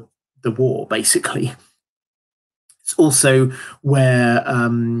all of the war, basically. It's also where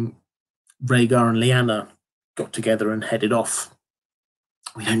Rhaegar and Lyanna got together and headed off.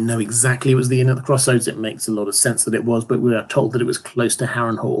 We don't know exactly it was the Inn at the Crossroads. It makes a lot of sense that it was, but we are told that it was close to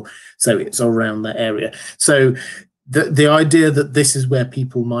Harrenhal, so it's around that area. So the idea that this is where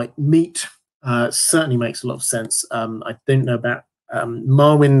people might meet certainly makes a lot of sense. I don't know about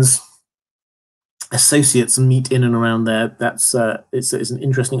Marwyn's associates meet in and around there. That's it's an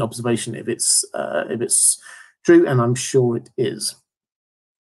interesting observation if it's true, and I'm sure it is.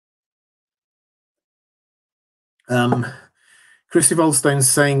 Christy Voldstone's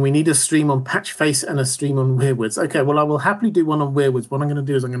saying we need a stream on Patchface and a stream on Weirwoods. Okay, well, I will happily do one on Weirwoods. What I'm going to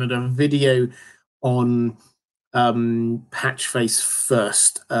do is I'm going to do a video on Patchface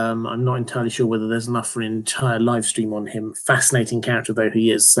first. I'm not entirely sure whether there's enough for an entire live stream on him. Fascinating character though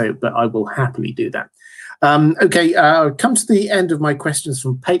he is, but I will happily do that. Okay, I've come to the end of my questions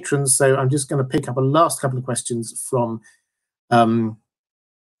from patrons, so I'm just going to pick up a last couple of questions from the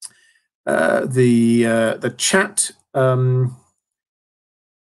chat.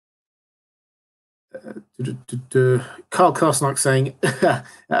 Carl Karsnock saying,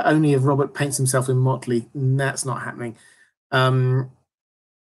 only if Robert paints himself in motley. That's not happening.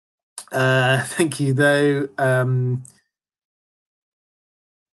 Thank you, though.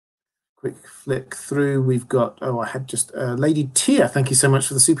 Quick flick through. We've got, I had just Lady Tia. Thank you so much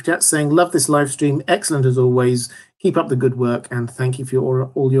for the super chat saying, love this live stream. Excellent as always. Keep up the good work and thank you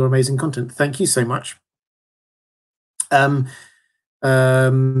for all your amazing content. Thank you so much.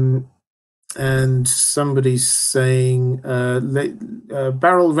 And somebody's saying,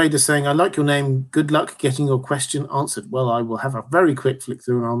 Barrel Raider saying, I like your name. Good luck getting your question answered. Well, I will have a very quick flick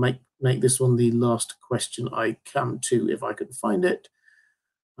through and I'll make this one the last question I come to if I can find it.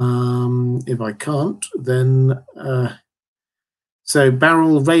 If I can't, then so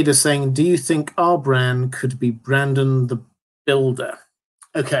Barrel Raider saying, do you think our Bran could be Brandon the Builder?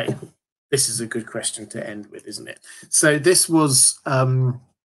 Okay, this is a good question to end with, isn't it? So this was all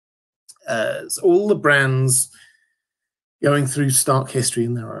the Brans going through Stark history,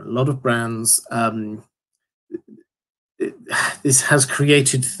 and there are a lot of Brans. This has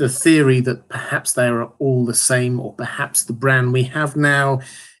created the theory that perhaps they are all the same, or perhaps the Bran we have now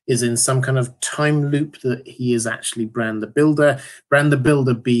is in some kind of time loop, that he is actually Bran the Builder. Bran the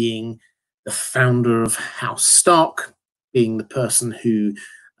Builder being the founder of House Stark, being the person who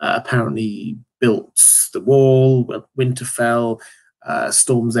apparently built the Wall, Winterfell,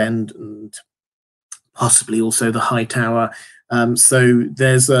 Storm's End, and possibly also the High Tower. So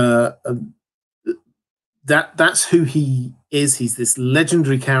there's that's who he is. He's this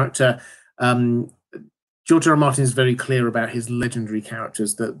legendary character. George R. R. Martin is very clear about his legendary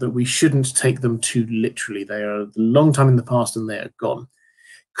characters, that we shouldn't take them too literally. They are a long time in the past and they are gone.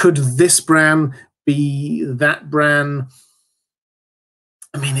 Could this Bran be that Bran?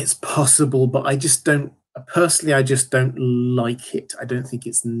 I mean, it's possible, but I just don't, personally, I just don't like it. I don't think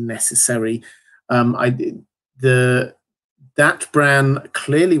it's necessary. That Bran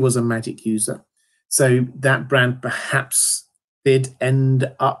clearly was a magic user. So that Bran perhaps did end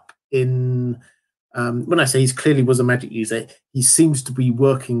up in, when I say he clearly was a magic user, he seems to be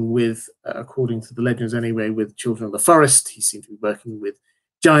working with, according to the legends anyway, with Children of the Forest. He seems to be working with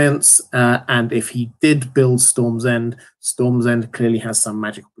giants, and if he did build Storm's End clearly has some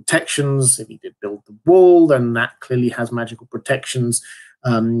magical protections. If he did build the wall, then that clearly has magical protections.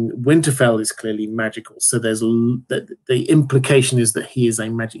 Winterfell is clearly magical, so there's the implication is that he is a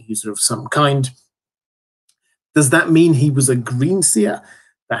magic user of some kind. Does that mean he was a green seer?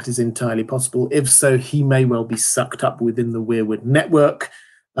 That is entirely possible. If so, he may well be sucked up within the Weirwood network.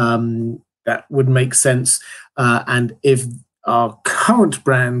 That would make sense. And if our current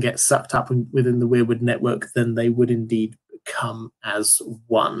Bran gets sucked up within the Weirwood network, then they would indeed come as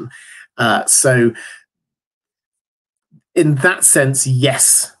one. So in that sense,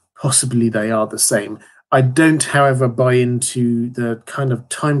 yes, possibly they are the same. I don't, however, buy into the kind of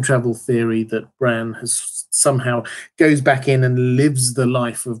time travel theory that Bran has somehow goes back in and lives the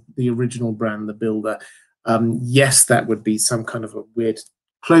life of the original Bran the Builder. Yes, that would be some kind of a weird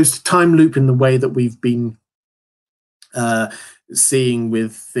closed time loop in the way that we've been seeing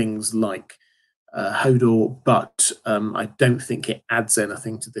with things like Hodor, but I don't think it adds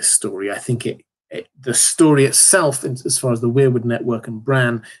anything to this story. I think the story itself, as far as the Weirwood network and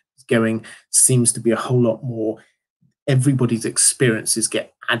Bran is going, seems to be a whole lot more. Everybody's experiences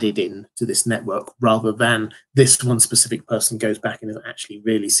get added in to this network rather than this one specific person goes back and is actually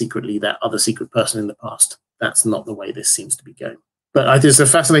really secretly that other secret person in the past. That's not the way this seems to be going. But it's a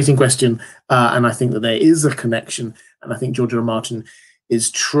fascinating question, and I think that there is a connection, and I think George R. R. Martin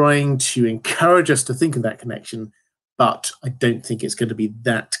is trying to encourage us to think of that connection, but I don't think it's going to be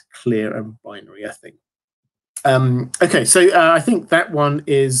that clear and binary, I think. Okay, so I think that one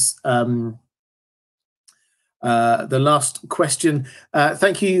is the last question.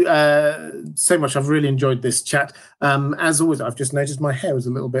 Thank you so much. I've really enjoyed this chat. As always, I've just noticed my hair was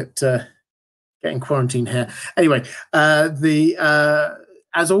a little bit... getting quarantine hair. Anyway,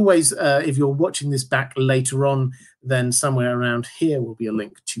 as always, if you're watching this back later on, then somewhere around here will be a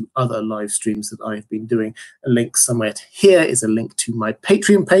link to other live streams that I've been doing. A link somewhere to here is a link to my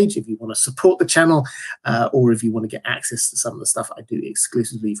Patreon page if you want to support the channel, or if you want to get access to some of the stuff I do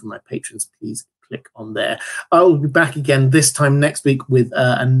exclusively for my patrons, please click on there. I will be back again this time next week with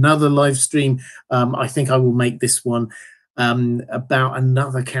another live stream. I think I will make this one about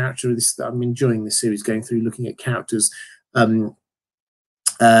another character. I'm enjoying this series, going through looking at characters in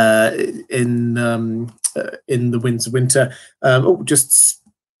the Winds of Winter. Just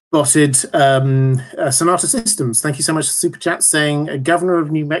spotted Sonata Systems. Thank you so much for super chat saying Governor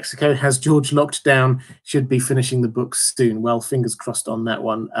of New Mexico has George locked down. Should be finishing the book soon. Well, fingers crossed on that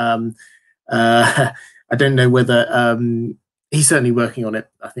one. I don't know whether he's certainly working on it.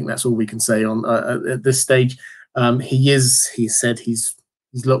 I think that's all we can say on at this stage. He said he's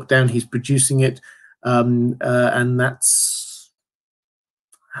locked down, he's producing it, and that's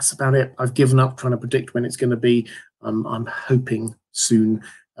about it. I've given up trying to predict when it's going to be. I'm hoping soon.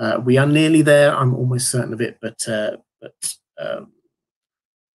 We are nearly there. I'm almost certain of it, but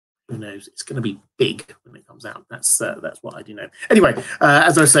who knows? It's going to be big when it comes out. That's what I do know. Anyway,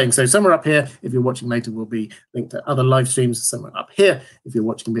 as I was saying, so somewhere up here, if you're watching later, will be linked to other live streams. Somewhere up here, if you're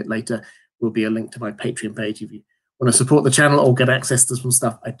watching a bit later, will be a link to my Patreon page if you want to support the channel or get access to some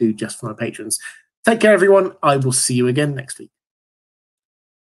stuff I do just for my patrons. Take care, everyone. I will see you again next week.